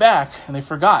they went back and they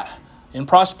forgot. In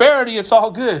prosperity, it's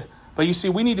all good. But you see,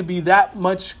 we need to be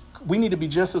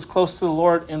just as close to the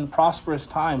Lord in prosperous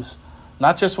times,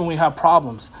 not just when we have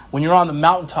problems. When you're on the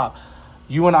mountaintop,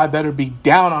 you and I better be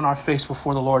down on our face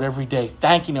before the Lord every day,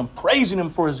 thanking him, praising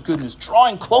him for his goodness,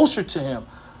 drawing closer to him.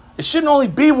 It shouldn't only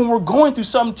be when we're going through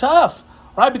something tough,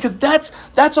 right? Because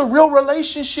that's a real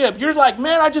relationship. You're like,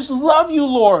 man, I just love you,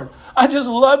 Lord. I just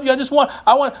love you. I just want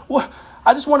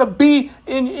to be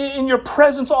in your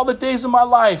presence all the days of my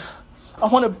life. I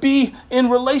want to be in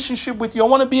relationship with you. I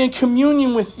want to be in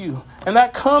communion with you. And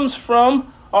that comes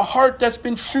from a heart that's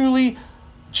been truly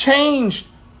changed,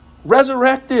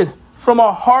 resurrected from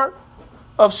a heart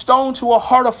of stone to a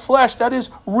heart of flesh. That is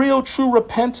real, true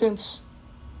repentance.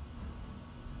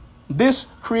 This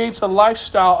creates a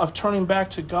lifestyle of turning back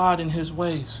to God and his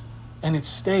ways. And it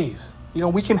stays.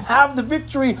 We can have the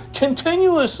victory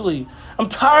continuously. I'm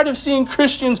tired of seeing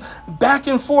Christians back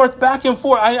and forth.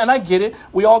 And I get it.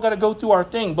 We all got to go through our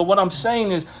thing. But what I'm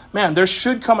saying is, man, there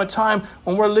should come a time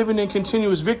when we're living in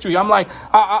continuous victory. I'm like,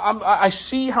 I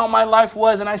see how my life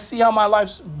was, and I see how my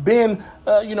life's been,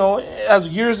 as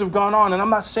years have gone on. And I'm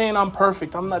not saying I'm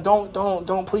perfect. I'm not.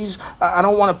 Don't please. I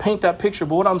don't want to paint that picture.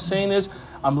 But what I'm saying is,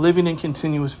 I'm living in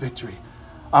continuous victory.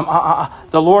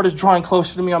 The Lord is drawing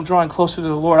closer to me. I'm drawing closer to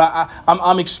the Lord.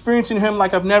 I'm experiencing Him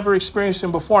like I've never experienced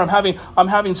Him before. I'm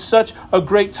having such a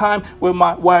great time with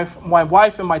my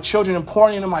wife and my children, and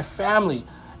pouring into my family.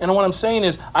 And what I'm saying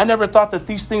is, I never thought that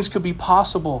these things could be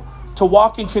possible, to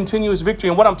walk in continuous victory.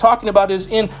 And what I'm talking about is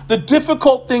in the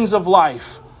difficult things of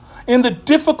life, in the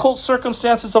difficult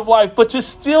circumstances of life, but to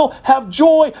still have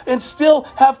joy and still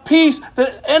have peace.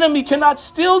 The enemy cannot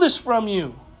steal this from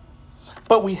you.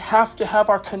 But we have to have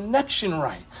our connection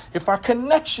right. If our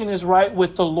connection is right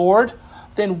with the Lord,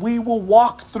 then we will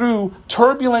walk through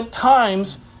turbulent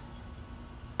times.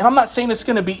 And I'm not saying it's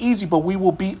going to be easy, but we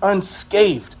will be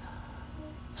unscathed.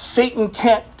 Satan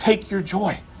can't take your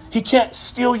joy. He can't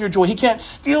steal your joy. He can't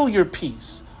steal your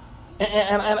peace. And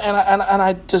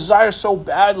I desire so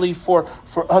badly for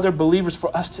other believers,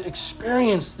 for us to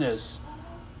experience this.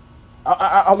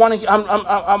 I want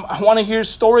to hear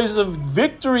stories of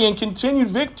victory and continued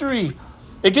victory.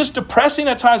 It gets depressing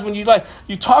at times when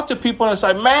you talk to people and it's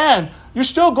like, man, you're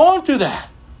still going through that.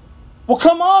 Well,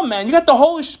 come on, man. You got the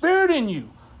Holy Spirit in you.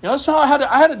 That's how I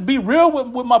had to be real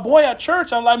with my boy at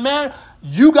church. I'm like, man,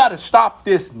 you got to stop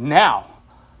this now.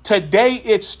 Today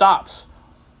it stops.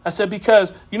 I said,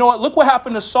 because you know what? Look what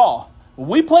happened to Saul. When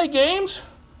we play games,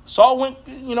 Saul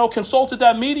went, consulted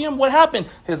that medium. What happened?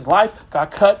 His life got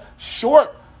cut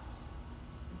short.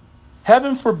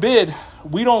 Heaven forbid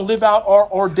we don't live out our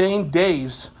ordained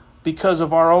days because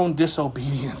of our own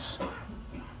disobedience.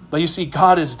 But you see,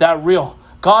 God is that real.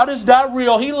 God is that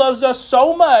real. He loves us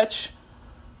so much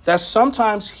that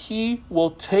sometimes He will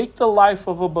take the life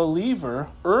of a believer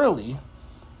early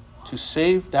to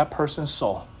save that person's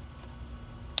soul.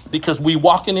 Because we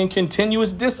walking in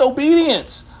continuous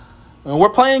disobedience. When we're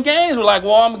playing games, we're like,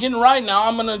 well, I'm getting right now.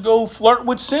 I'm going to go flirt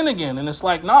with sin again. And it's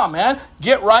like, nah, man,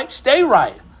 get right, stay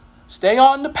right. Stay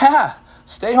on the path.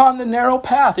 Stay on the narrow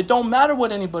path. It don't matter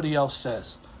what anybody else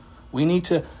says. We need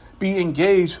to be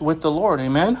engaged with the Lord.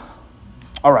 Amen.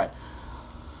 All right.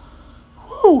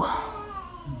 Whew.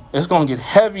 It's going to get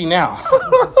heavy now.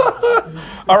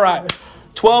 All right.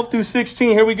 12 through 16.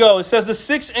 Here we go. It says, the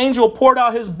sixth angel poured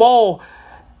out his bowl,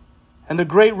 and the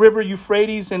great river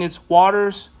Euphrates and its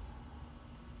waters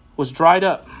was dried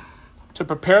up, to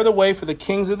prepare the way for the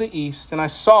kings of the east. And I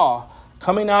saw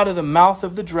coming out of the mouth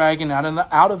of the dragon, out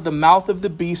of the mouth of the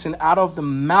beast, and out of the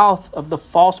mouth of the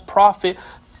false prophet,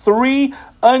 3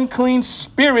 unclean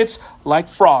spirits like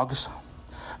frogs.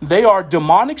 They are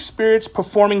demonic spirits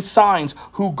performing signs,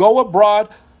 who go abroad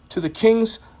to the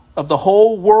kings of the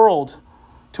whole world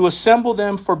to assemble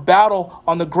them for battle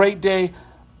on the great day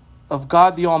of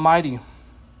God the Almighty.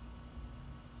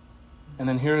 And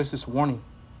then here is this warning.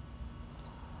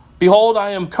 Behold,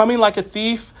 I am coming like a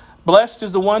thief. Blessed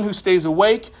is the one who stays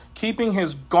awake, keeping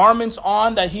his garments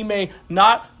on, that he may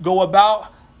not go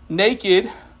about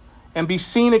naked and be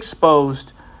seen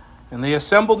exposed. And they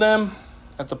assemble them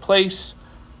at the place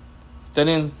that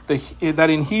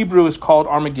in Hebrew is called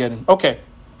Armageddon. Okay,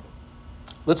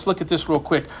 let's look at this real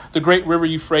quick. The great river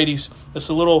Euphrates. It's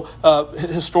a little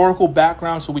historical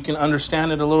background so we can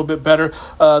understand it a little bit better.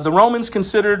 The Romans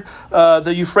considered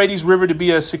the Euphrates River to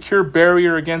be a secure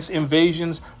barrier against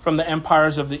invasions from the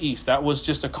empires of the East. That was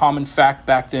just a common fact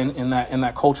back then in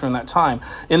that culture, in that time.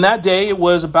 In that day, it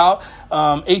was about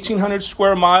 1,800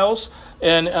 square miles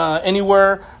and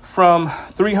anywhere from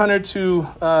 300 to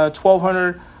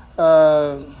 1,200,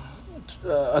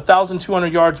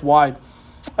 1,200 yards wide.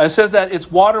 It says that its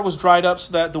water was dried up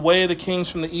so that the way of the kings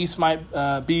from the east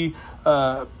might be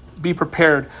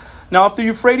prepared. Now, if the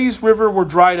Euphrates River were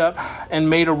dried up and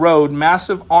made a road,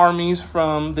 massive armies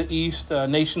from the east,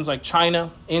 nations like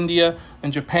China, India,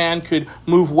 and Japan could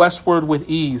move westward with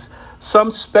ease. Some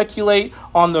speculate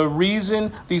on the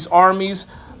reason these armies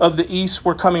of the east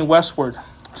were coming westward.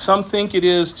 Some think it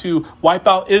is to wipe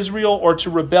out Israel or to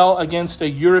rebel against a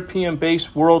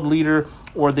European-based world leader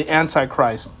or the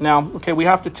Antichrist. Now, okay, we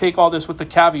have to take all this with the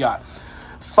caveat.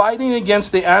 Fighting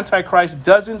against the Antichrist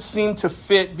doesn't seem to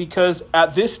fit, because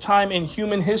at this time in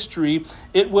human history,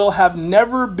 it will have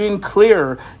never been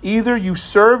clearer. Either you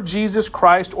serve Jesus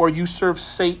Christ or you serve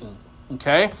Satan.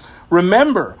 Okay?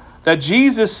 Remember, that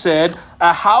Jesus said,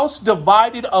 a house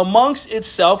divided amongst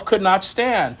itself could not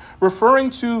stand,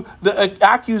 referring to the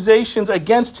accusations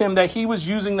against him that he was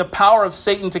using the power of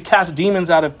Satan to cast demons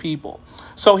out of people.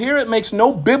 So here it makes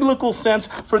no biblical sense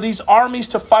for these armies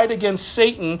to fight against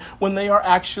Satan when they are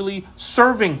actually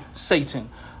serving Satan.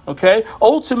 Okay?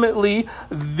 Ultimately,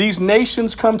 these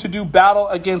nations come to do battle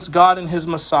against God and his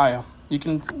Messiah. You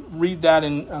can read that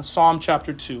in Psalm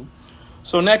chapter 2.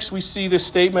 So next we see this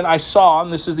statement, I saw,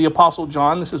 and this is the Apostle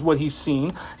John, this is what he's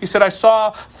seen. He said, I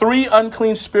saw 3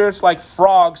 unclean spirits like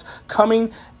frogs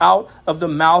coming out of the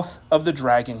mouth of the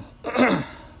dragon.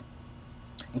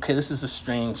 Okay, this is a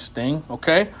strange thing,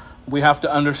 okay? We have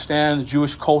to understand the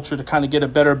Jewish culture to kind of get a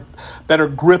better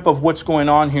grip of what's going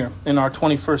on here in our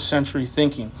 21st century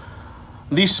thinking.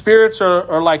 These spirits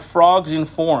are like frogs in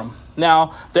form.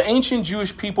 Now, the ancient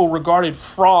Jewish people regarded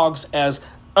frogs as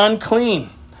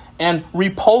unclean and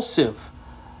repulsive.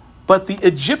 But the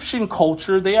Egyptian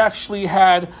culture, they actually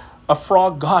had a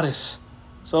frog goddess.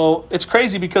 So it's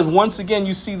crazy because once again,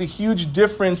 you see the huge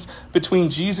difference between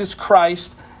Jesus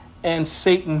Christ and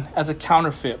Satan as a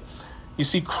counterfeit. You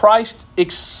see, Christ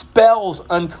expels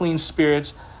unclean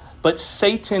spirits, but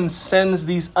Satan sends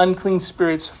these unclean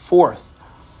spirits forth.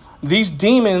 These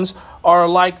demons are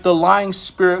like the lying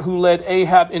spirit who led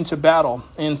Ahab into battle.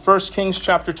 In 1 Kings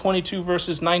chapter 22,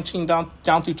 verses 19 down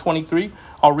through 23,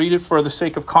 I'll read it for the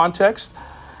sake of context.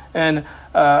 And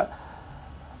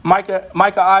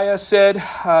Micaiah said,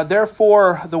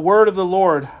 therefore hear the word of the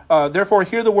Lord.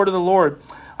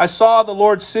 I saw the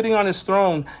Lord sitting on his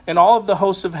throne, and all of the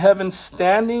hosts of heaven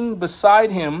standing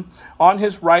beside him on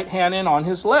his right hand and on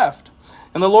his left.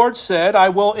 And the Lord said, I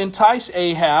will entice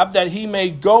Ahab that he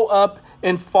may go up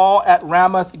and fall at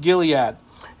Ramoth Gilead.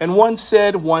 And one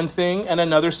said one thing, and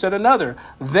another said another.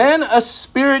 Then a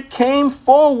spirit came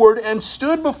forward and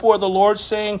stood before the Lord,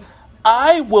 saying,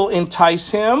 I will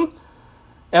entice him.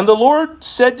 And the Lord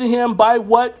said to him, By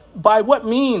what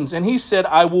means? And he said,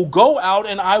 I will go out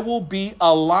and I will be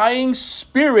a lying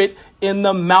spirit in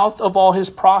the mouth of all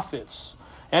his prophets.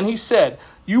 And he said,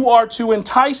 you are to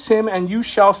entice him and you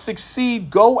shall succeed.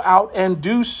 Go out and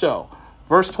do so.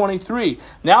 Verse 23,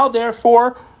 now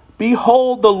therefore,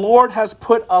 behold, the Lord has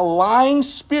put a lying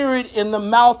spirit in the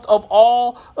mouth of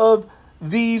all of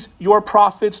these your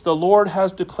prophets. The Lord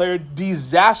has declared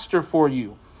disaster for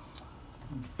you.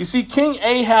 You see, King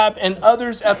Ahab and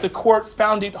others at the court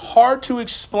found it hard to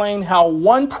explain how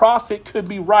one prophet could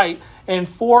be right and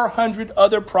 400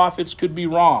 other prophets could be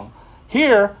wrong.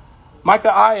 Here,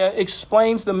 Micaiah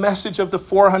explains the message of the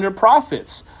 400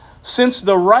 prophets. Since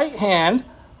the right hand,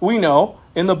 we know,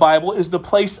 in the Bible is the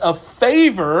place of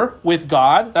favor with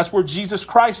God. That's where Jesus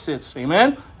Christ sits.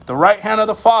 Amen? The right hand of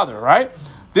the Father, right?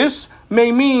 This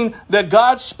may mean that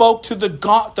God spoke to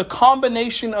the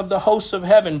combination of the hosts of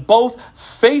heaven, both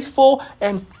faithful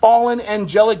and fallen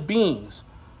angelic beings.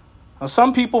 Now,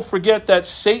 some people forget that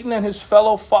Satan and his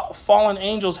fellow fallen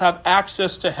angels have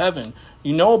access to heaven.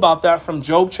 You know about that from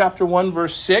Job chapter 1,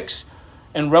 verse 6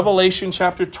 and Revelation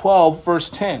chapter 12, verse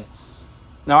 10.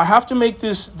 Now, I have to make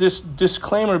this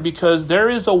disclaimer because there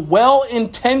is a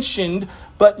well-intentioned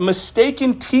but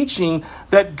mistaken teaching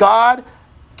that God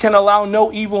can allow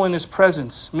no evil in his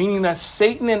presence, meaning that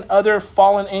Satan and other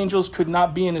fallen angels could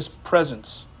not be in his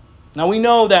presence. Now, we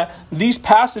know that these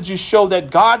passages show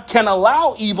that God can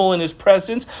allow evil in his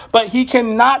presence, but he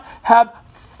cannot have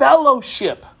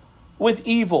fellowship with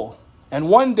evil. And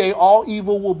one day, all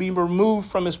evil will be removed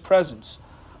from his presence.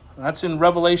 That's in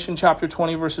Revelation chapter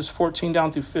 20, verses 14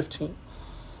 down through 15.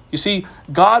 You see,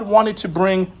 God wanted to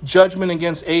bring judgment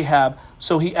against Ahab,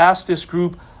 so he asked this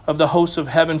group of the hosts of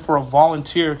heaven for a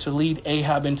volunteer to lead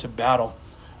Ahab into battle.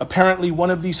 Apparently,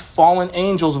 one of these fallen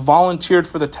angels volunteered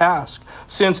for the task.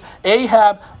 Since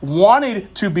Ahab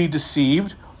wanted to be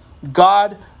deceived,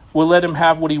 God will let him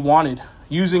have what he wanted,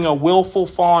 using a willful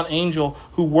fallen angel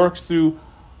who worked through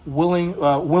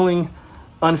willing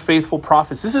unfaithful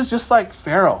prophets. This is just like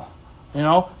Pharaoh. You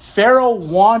know, Pharaoh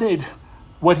wanted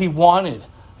what he wanted,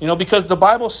 because the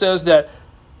Bible says that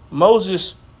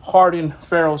Moses hardened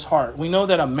Pharaoh's heart. We know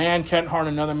that a man can't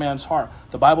harden another man's heart.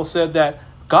 The Bible said that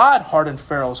God hardened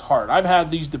Pharaoh's heart. I've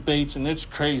had these debates and it's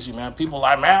crazy, man. People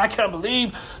are like, man, I can't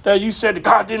believe that you said that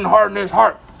God didn't harden his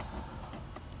heart.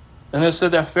 And it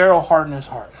said that Pharaoh hardened his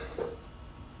heart.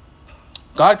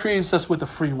 God creates us with a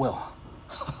free will,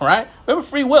 right? We have a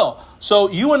free will. So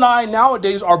you and I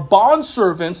nowadays are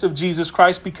bondservants of Jesus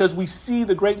Christ because we see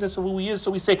the greatness of who he is. So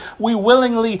we say we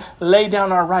willingly lay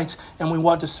down our rights and we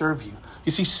want to serve you.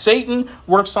 You see, Satan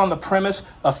works on the premise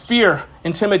of fear,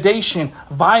 intimidation,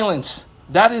 violence.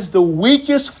 That is the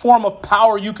weakest form of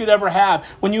power you could ever have,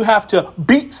 when you have to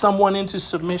beat someone into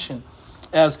submission,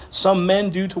 as some men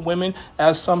do to women,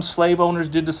 as some slave owners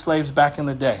did to slaves back in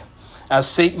the day, as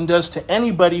Satan does to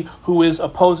anybody who is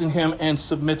opposing him and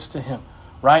submits to him,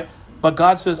 right? But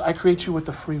God says, I create you with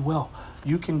the free will.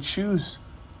 You can choose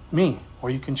me, or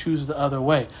you can choose the other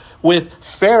way. With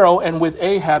Pharaoh and with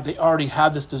Ahab, they already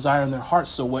had this desire in their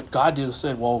hearts. So what God did is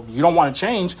said, well, you don't want to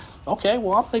change. Okay,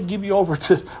 well, I'm going to give you over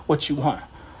to what you want.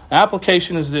 The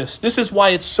application is this. This is why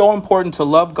it's so important to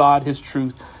love God, his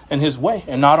truth, and his way,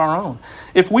 and not our own.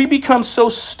 If we become so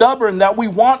stubborn that we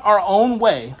want our own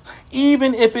way,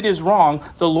 even if it is wrong,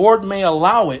 the Lord may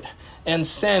allow it and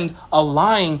send a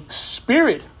lying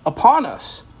spirit upon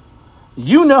us.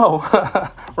 You know,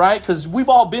 right? Because we've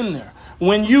all been there.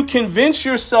 When you convince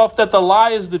yourself that the lie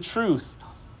is the truth,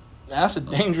 that's a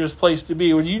dangerous place to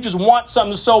be. Where you just want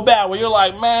something so bad, where you're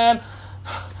like, man,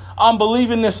 I'm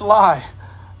believing this lie.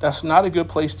 That's not a good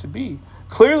place to be.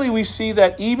 Clearly, we see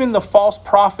that even the false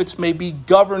prophets may be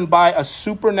governed by a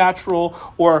supernatural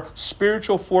or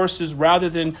spiritual forces rather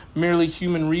than merely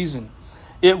human reason.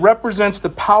 It represents the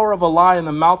power of a lie in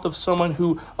the mouth of someone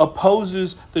who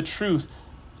opposes the truth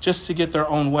just to get their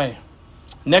own way.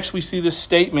 Next, we see this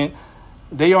statement.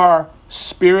 They are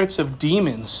spirits of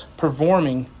demons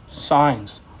performing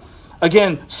signs.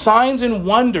 Again, signs and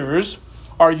wonders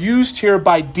are used here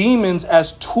by demons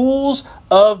as tools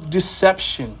of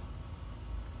deception.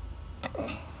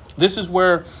 This is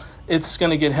where it's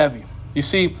going to get heavy. You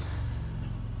see,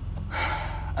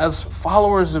 as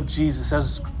followers of Jesus,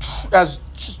 as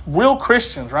just real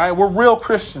Christians, right? We're real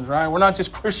Christians, right? We're not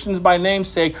just Christians by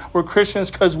namesake. We're Christians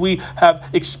because we have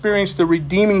experienced the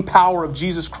redeeming power of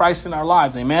Jesus Christ in our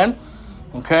lives. Amen?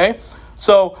 Okay?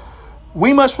 So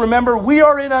we must remember we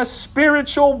are in a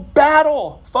spiritual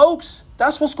battle, folks.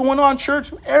 That's what's going on,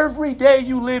 church. Every day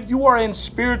you live, you are in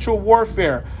spiritual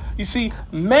warfare. You see,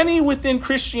 many within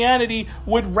Christianity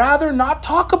would rather not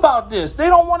talk about this. They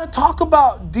don't want to talk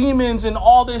about demons and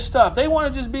all this stuff. They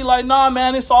want to just be like, nah,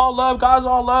 man, it's all love. God's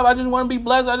all love. I just want to be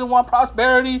blessed. I just want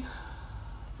prosperity.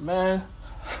 Man,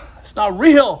 it's not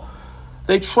real.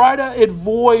 They try to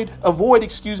avoid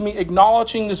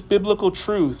acknowledging this biblical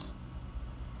truth.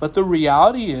 But the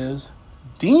reality is,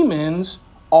 demons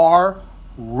are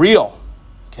real.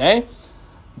 Okay?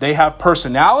 They have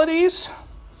personalities.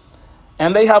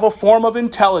 And they have a form of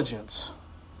intelligence.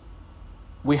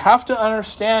 We have to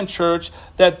understand, church,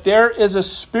 that there is a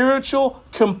spiritual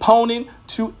component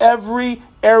to every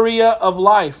area of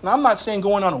life. Now, I'm not saying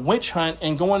going on a witch hunt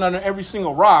and going under every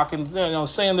single rock and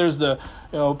saying there's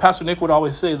Pastor Nick would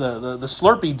always say the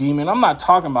Slurpee demon. I'm not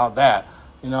talking about that.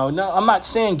 No, I'm not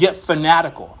saying get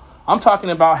fanatical. I'm talking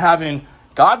about having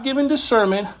God-given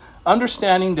discernment,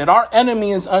 understanding that our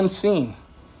enemy is unseen.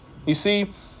 You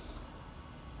see,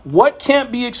 what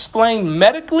can't be explained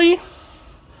medically,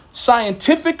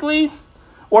 scientifically,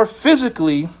 or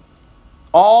physically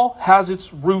all has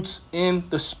its roots in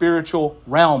the spiritual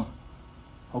realm.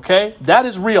 Okay? That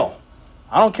is real.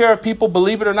 I don't care if people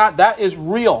believe it or not. That is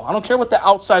real. I don't care what the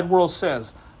outside world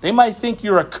says. They might think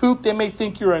you're a kook. They may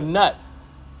think you're a nut.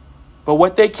 But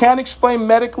what they can't explain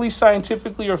medically,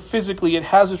 scientifically, or physically, it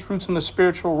has its roots in the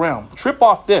spiritual realm. Trip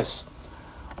off this.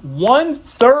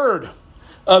 1/3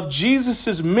 of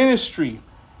Jesus's ministry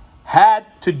had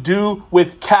to do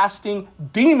with casting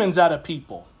demons out of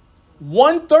people.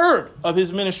 1/3 of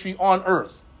his ministry on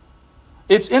earth.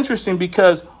 It's interesting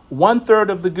because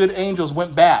 1/3 of the good angels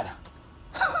went bad.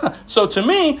 So to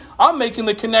me, I'm making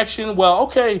the connection. Well,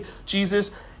 okay,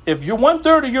 Jesus, if your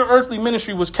 1/3 of your earthly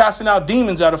ministry was casting out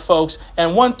demons out of folks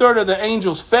and 1/3 of the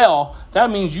angels fell, that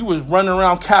means you was running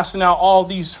around casting out all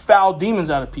these foul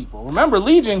demons out of people. Remember,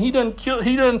 Legion, he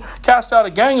didn't cast out a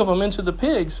gang of them into the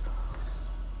pigs.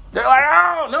 They're like,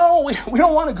 oh no, we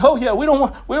don't want to go yet. We don't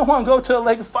want to go to a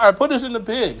lake of fire. Put us in the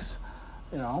pigs.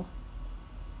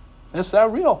 It's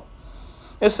that real.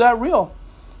 It's that real.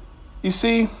 You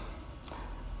see,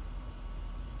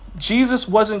 Jesus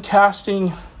wasn't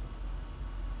casting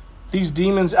these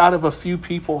demons out of a few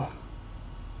people.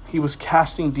 He was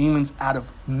casting demons out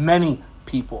of many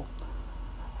people.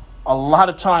 A lot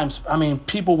of times,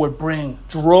 people would bring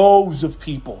droves of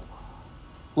people.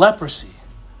 Leprosy,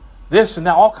 this and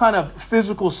that, all kind of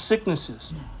physical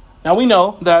sicknesses. Now we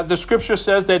know that the scripture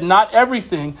says that not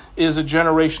everything is a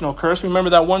generational curse. Remember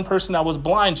that one person that was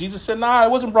blind. Jesus said, it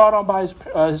wasn't brought on by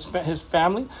his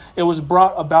family. It was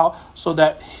brought about so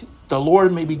that the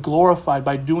Lord may be glorified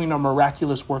by doing a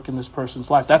miraculous work in this person's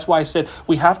life. That's why I said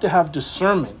we have to have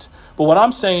discernment. But what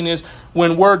I'm saying is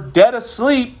when we're dead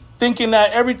asleep thinking that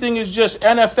everything is just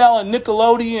NFL and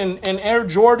Nickelodeon and Air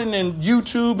Jordan and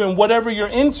YouTube and whatever you're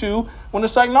into, when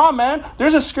it's like, nah, man,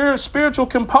 there's a spiritual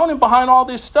component behind all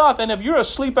this stuff. And if you're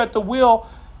asleep at the wheel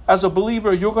as a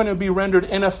believer, you're going to be rendered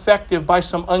ineffective by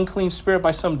some unclean spirit,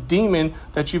 by some demon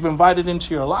that you've invited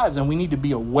into your lives. And we need to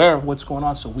be aware of what's going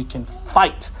on so we can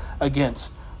fight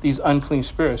against these unclean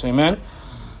spirits. Amen.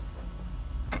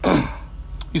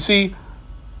 You see,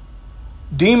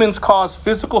 demons cause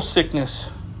physical sickness,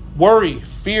 worry,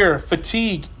 fear,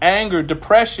 fatigue, anger,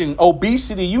 depression,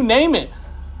 obesity, you name it.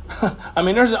 I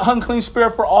mean, there's an unclean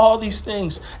spirit for all these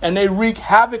things, and they wreak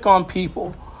havoc on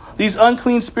people. These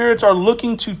unclean spirits are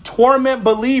looking to torment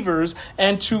believers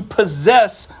and to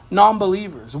possess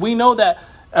non-believers. We know that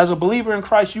as a believer in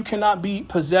Christ, you cannot be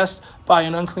possessed by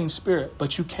an unclean spirit,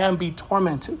 but you can be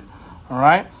tormented. All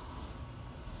right?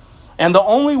 And the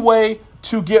only way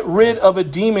to get rid of a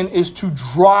demon is to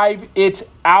drive it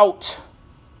out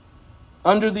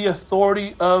under the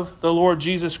authority of the Lord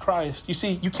Jesus Christ. You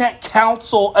see, you can't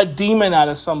counsel a demon out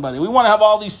of somebody. We want to have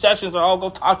all these sessions where I'll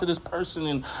go talk to this person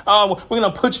and we're going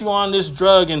to put you on this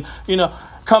drug and,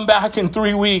 come back in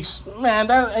 3 weeks.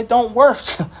 Man, it don't work.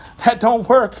 That don't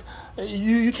work.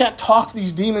 You can't talk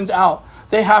these demons out.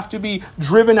 They have to be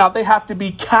driven out. They have to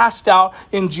be cast out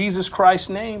in Jesus Christ's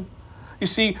name. You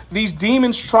see, these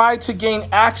demons try to gain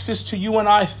access to you and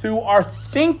I through our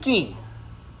thinking.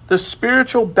 The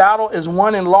spiritual battle is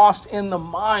won and lost in the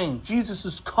mind. Jesus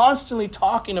is constantly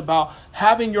talking about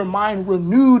having your mind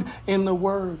renewed in the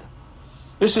word.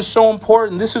 This is so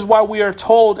important. This is why we are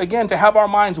told, again, to have our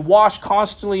minds washed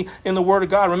constantly in the word of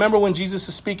God. Remember when Jesus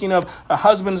is speaking of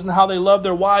husbands and how they love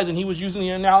their wives, and he was using the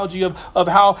analogy of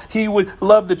how he would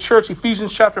love the church.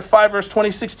 Ephesians chapter 5, verse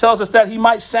 26 tells us that he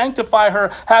might sanctify her,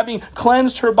 having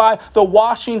cleansed her by the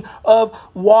washing of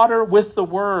water with the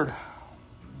word.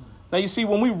 Now, you see,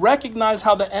 when we recognize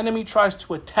how the enemy tries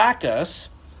to attack us,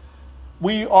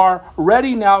 we are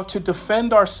ready now to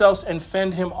defend ourselves and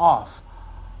fend him off.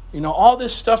 All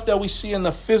this stuff that we see in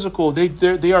the physical,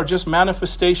 they are just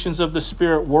manifestations of the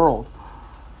spirit world.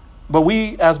 But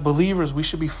we, as believers, we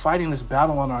should be fighting this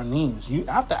battle on our knees. You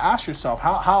have to ask yourself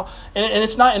how, and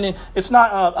it's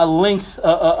not a length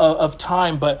of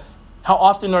time, but how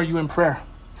often are you in prayer?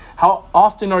 How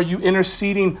often are you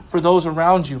interceding for those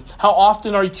around you? How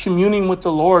often are you communing with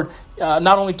the Lord,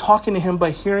 not only talking to him,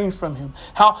 but hearing from him?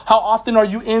 How often are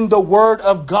you in the word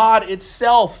of God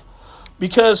itself?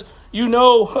 Because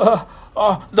the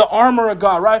armor of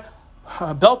God, right?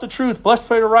 Belt of truth, blessed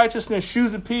plate of righteousness,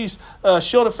 shoes of peace,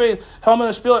 shield of faith, helmet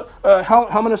of spirit,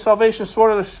 helmet of salvation,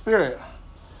 sword of the Spirit.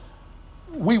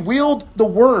 We wield the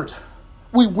word.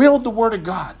 We wield the word of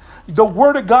God. The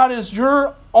word of God is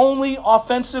your only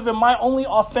offensive and my only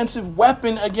offensive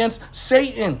weapon against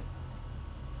Satan.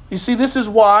 You see, this is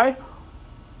why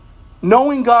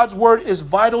knowing God's word is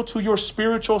vital to your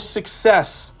spiritual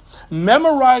success.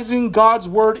 Memorizing God's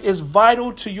word is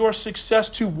vital to your success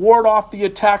to ward off the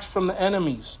attacks from the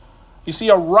enemies. You see,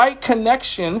 a right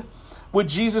connection with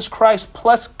Jesus Christ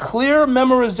plus clear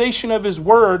memorization of his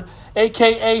word,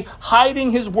 aka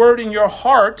hiding his word in your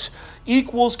heart,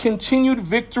 equals continued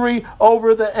victory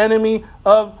over the enemy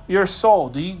of your soul.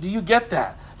 Do you get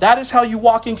that? That is how you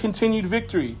walk in continued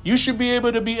victory. You should be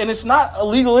able to be, and it's not a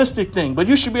legalistic thing, but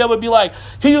you should be able to be like,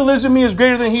 he who lives in me is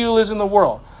greater than he who lives in the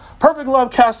world. Perfect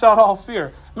love casts out all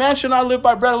fear. Man should not live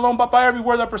by bread alone, but by every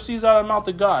word that proceeds out of the mouth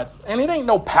of God. And it ain't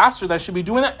no pastor that should be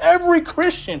doing that. Every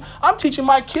Christian. I'm teaching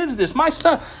my kids this, my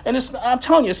son. And I'm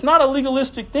telling you, it's not a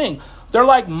legalistic thing. They're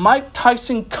like Mike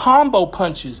Tyson combo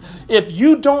punches. If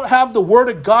you don't have the word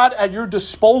of God at your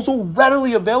disposal,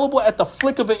 readily available at the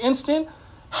flick of an instant,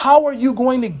 how are you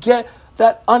going to get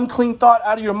that unclean thought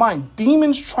out of your mind?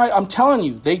 Demons I'm telling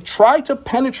you, they try to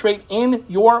penetrate in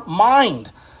your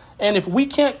mind. And if we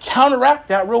can't counteract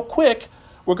that real quick,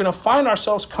 we're going to find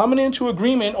ourselves coming into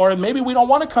agreement, or maybe we don't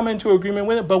want to come into agreement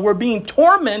with it, but we're being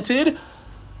tormented,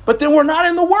 but then we're not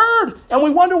in the word. And we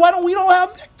wonder why we don't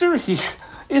have victory.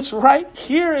 It's right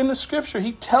here in the scripture.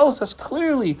 He tells us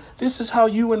clearly, this is how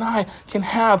you and I can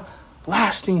have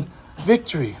lasting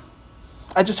victory.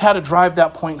 I just had to drive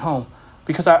that point home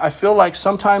because I feel like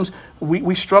sometimes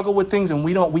we struggle with things and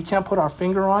we can't put our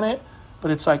finger on it. But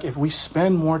it's like if we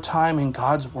spend more time in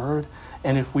God's word,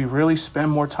 and if we really spend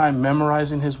more time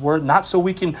memorizing his word, not so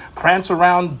we can prance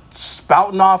around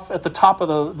spouting off at the top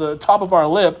of the top of our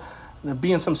lip and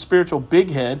being some spiritual big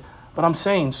head, but I'm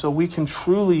saying so we can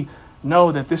truly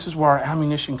know that this is where our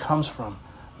ammunition comes from.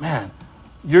 Man,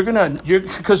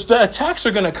 because the attacks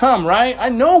are gonna come, right? I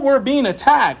know we're being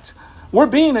attacked. We're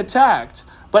being attacked.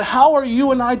 But how are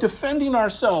you and I defending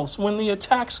ourselves when the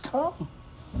attacks come?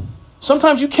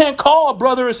 Sometimes you can't call a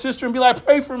brother or sister and be like,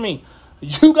 pray for me.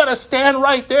 You got to stand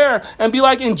right there and be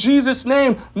like, in Jesus'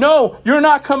 name, no, you're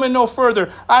not coming no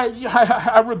further.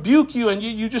 I rebuke you, and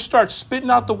you just start spitting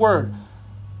out the word.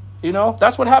 You know,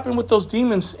 that's what happened with those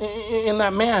demons in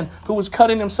that man who was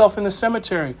cutting himself in the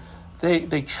cemetery.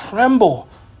 They tremble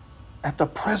at the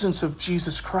presence of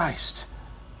Jesus Christ.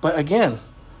 But again,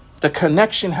 the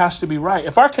connection has to be right.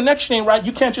 If our connection ain't right,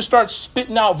 you can't just start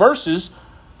spitting out verses.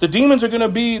 The demons are they're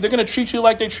going to treat you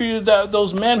like they treated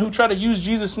those men who try to use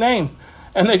Jesus' name.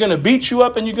 And they're going to beat you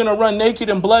up, and you're going to run naked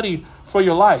and bloody for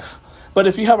your life. But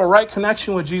if you have a right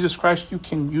connection with Jesus Christ, you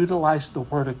can utilize the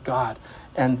word of God,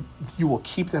 and you will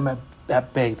keep them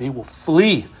at bay. They will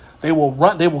flee. They will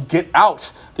run. They will get out.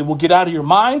 They will get out of your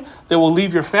mind. They will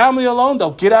leave your family alone.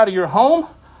 They'll get out of your home,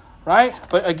 right?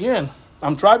 But again,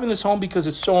 I'm driving this home because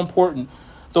it's so important.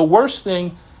 The worst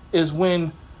thing is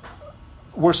when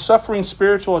we're suffering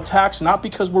spiritual attacks, not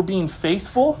because we're being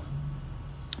faithful,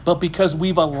 but because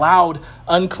we've allowed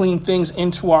unclean things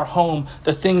into our home,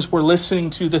 the things we're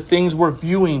listening to, the things we're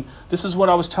viewing. This is what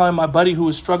I was telling my buddy who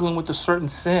was struggling with a certain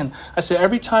sin. I said,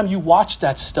 every time you watch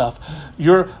that stuff,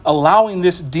 you're allowing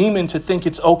this demon to think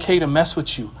it's okay to mess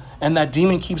with you. And that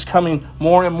demon keeps coming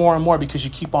more and more and more because you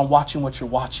keep on watching what you're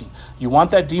watching. You want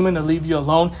that demon to leave you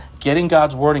alone? Get in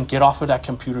God's word and get off of that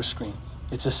computer screen.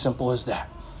 It's as simple as that.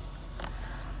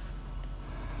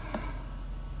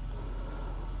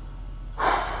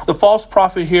 The false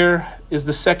prophet here is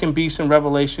the second beast in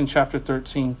Revelation chapter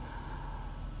 13.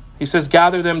 He says,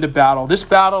 gather them to battle. This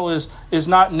battle is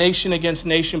not nation against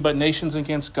nation, but nations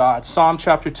against God. Psalm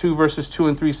chapter 2, verses 2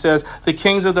 and 3 says, the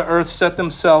kings of the earth set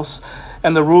themselves,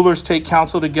 and the rulers take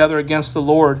counsel together against the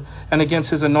Lord and against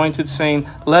his anointed, saying,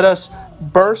 let us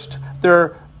burst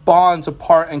their bonds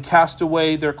apart and cast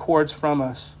away their cords from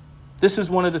us. This is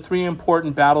one of the three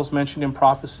important battles mentioned in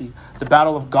prophecy. The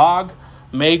battle of Gog,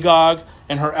 Magog,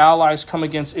 and her allies come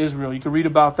against Israel. You can read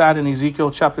about that in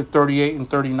Ezekiel chapter 38 and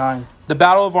 39. The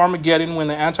battle of Armageddon, when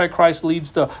the Antichrist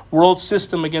leads the world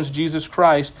system against Jesus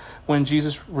Christ, when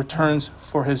Jesus returns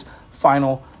for his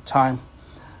final time.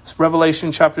 It's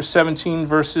Revelation chapter 17,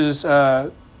 verses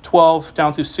 12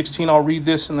 down through 16. I'll read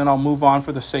this and then I'll move on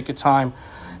for the sake of time.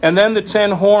 And then the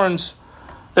 10 horns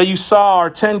that you saw are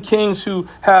 10 kings who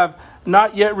have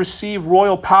not yet received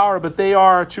royal power, but they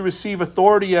are to receive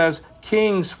authority as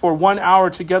kings for 1 hour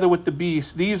together with the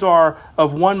beast. These are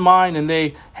of one mind, and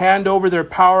they hand over their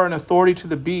power and authority to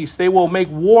the beast. They will make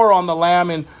war on the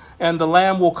Lamb, and the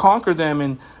Lamb will conquer them.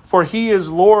 And for he is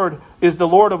Lord, is the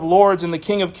Lord of lords and the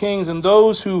King of kings, and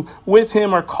those who with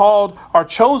him are called are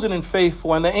chosen and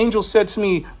faithful. And the angel said to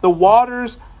me, the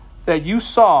waters that you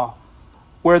saw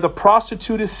where the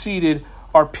prostitute is seated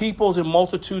are peoples and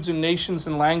multitudes and nations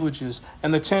and languages.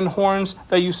 And the 10 horns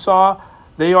that you saw,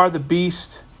 they are the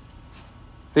beast.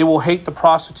 They will hate the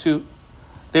prostitute.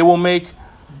 They will make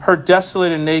her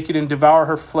desolate and naked and devour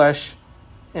her flesh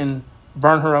and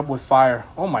burn her up with fire.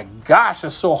 Oh my gosh,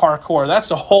 that's so hardcore. That's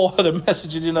a whole other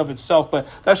message in and of itself. But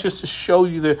that's just to show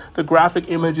you the graphic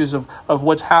images of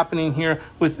what's happening here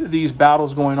with these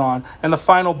battles going on. And the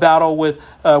final battle with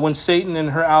when Satan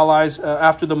and her allies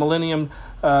after the millennium,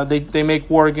 they make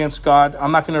war against God.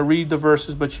 I'm not going to read the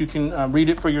verses, but you can read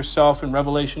it for yourself in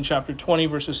Revelation chapter 20,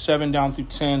 verses 7 down through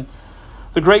 10.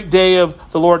 The great day of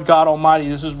the Lord God Almighty.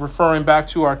 This is referring back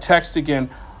to our text again.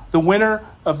 The winner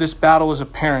of this battle is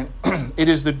apparent. It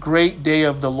is the great day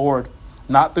of the Lord,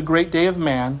 not the great day of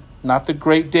man, not the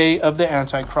great day of the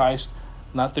Antichrist,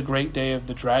 not the great day of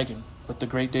the dragon, but the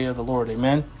great day of the Lord.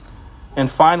 Amen. And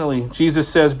finally, Jesus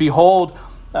says, behold,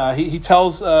 he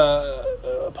tells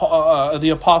the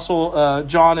apostle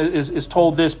John is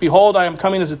told this, behold, I am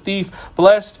coming as a thief.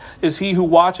 Blessed is he who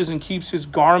watches and keeps his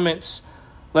garments,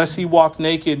 lest he walk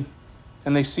naked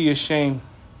and they see his shame.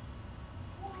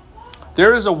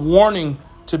 There is a warning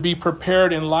to be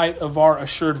prepared in light of our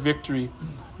assured victory.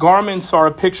 Garments are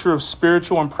a picture of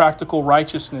spiritual and practical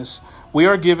righteousness. We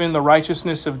are given the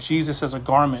righteousness of Jesus as a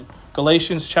garment.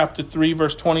 Galatians chapter 3,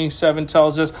 verse 27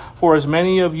 tells us, for as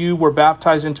many of you were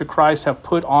baptized into Christ have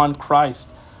put on Christ.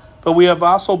 But we have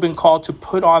also been called to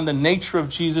put on the nature of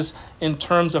Jesus in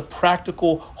terms of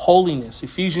practical holiness.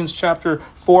 Ephesians chapter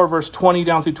 4, verse 20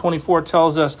 down through 24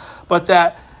 tells us, but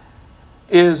that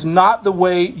is not the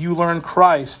way you learn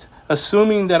Christ,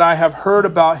 assuming that I have heard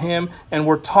about him and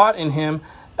were taught in him,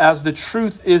 as the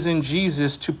truth is in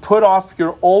Jesus, to put off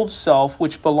your old self,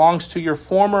 which belongs to your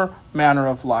former manner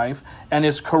of life and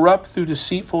is corrupt through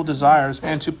deceitful desires,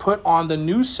 and to put on the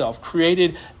new self,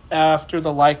 created after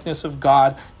the likeness of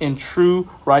God in true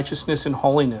righteousness and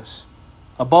holiness.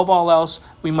 Above all else,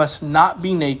 we must not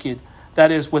be naked,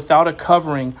 That is, without a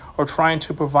covering or trying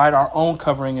to provide our own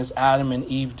covering as Adam and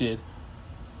Eve did.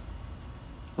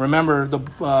 Remember,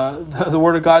 the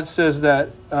Word of God says that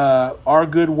our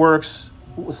good works,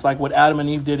 it's like what Adam and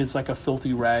Eve did. It's like a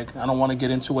filthy rag. I don't want to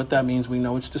get into what that means. We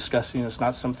know it's disgusting. It's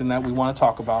not something that we want to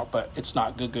talk about, but it's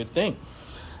not a good thing.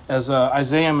 As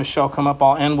Isaiah and Michelle come up,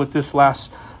 I'll end with this last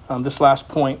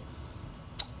point.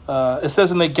 It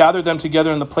says, and they gathered them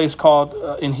together in the place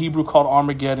called, in Hebrew called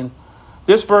Armageddon.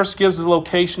 This verse gives the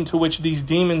location to which these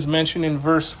demons mentioned in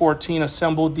verse 14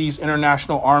 assembled these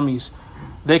international armies.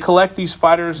 They collect these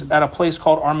fighters at a place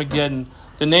called Armageddon.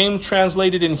 The name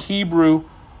translated in Hebrew,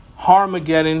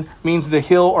 Harmageddon, means the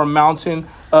hill or mountain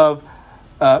of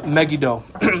Megiddo.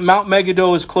 Mount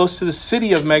Megiddo is close to the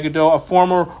city of Megiddo, a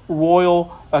former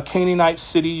royal Canaanite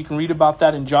city. You can read about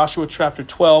that in Joshua chapter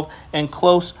 12, and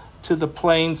close to the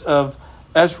plains of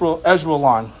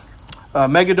Esdraelon.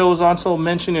 Megiddo is also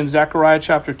mentioned in Zechariah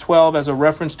chapter 12 as a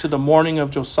reference to the mourning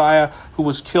of Josiah, who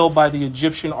was killed by the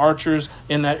Egyptian archers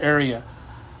in that area.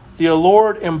 The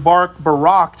Lord embarked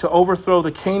Barak to overthrow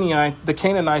the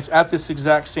Canaanites at this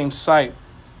exact same site.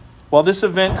 While this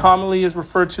event commonly is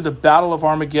referred to the Battle of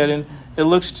Armageddon, it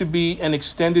looks to be an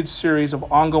extended series of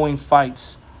ongoing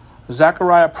fights.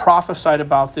 Zechariah prophesied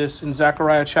about this in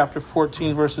Zechariah chapter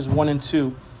 14, verses 1 and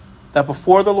 2, that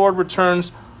before the Lord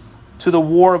returns to the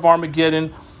war of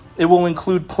Armageddon, it will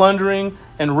include plundering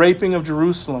and raping of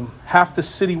Jerusalem. Half the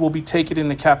city will be taken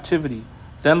into captivity.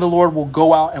 Then the Lord will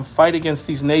go out and fight against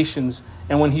these nations,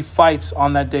 and when he fights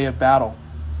on that day of battle.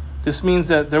 This means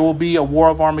that there will be a war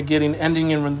of Armageddon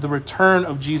ending in the return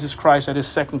of Jesus Christ at his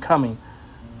second coming.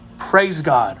 Praise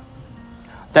God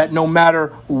that no matter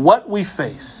what we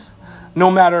face, no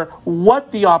matter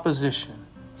what the opposition,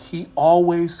 he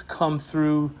always comes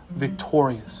through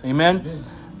victorious. Amen?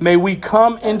 May we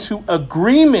come into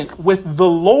agreement with the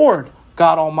Lord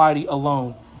God Almighty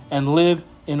alone and live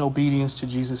in obedience to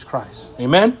Jesus Christ.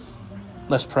 Amen?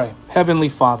 Let's pray. Heavenly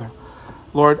Father,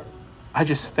 Lord, I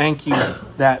just thank you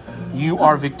that you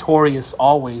are victorious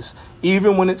always.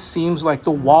 Even when it seems like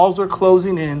the walls are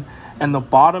closing in and the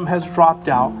bottom has dropped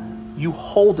out, you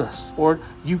hold us, Lord.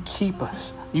 You keep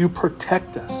us. You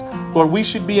protect us. Lord, we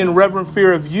should be in reverent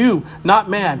fear of you, not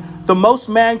man. The most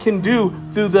man can do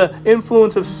through the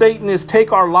influence of Satan is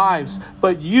take our lives.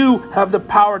 But you have the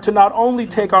power to not only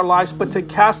take our lives, but to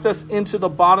cast us into the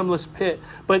bottomless pit.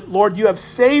 But Lord, you have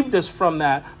saved us from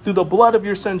that through the blood of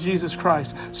your Son, Jesus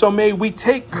Christ. So may we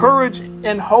take courage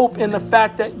and hope in the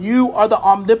fact that you are the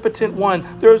omnipotent one.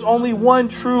 There is only one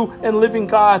true and living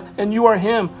God, and you are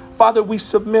him. Father, we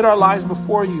submit our lives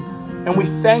before you, and we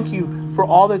thank you for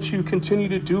all that you continue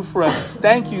to do for us.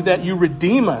 Thank you that you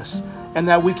redeem us and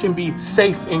that we can be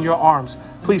safe in your arms.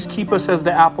 Please keep us as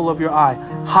the apple of your eye.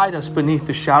 Hide us beneath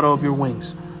the shadow of your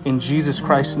wings. In Jesus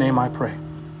Christ's name I pray.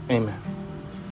 Amen.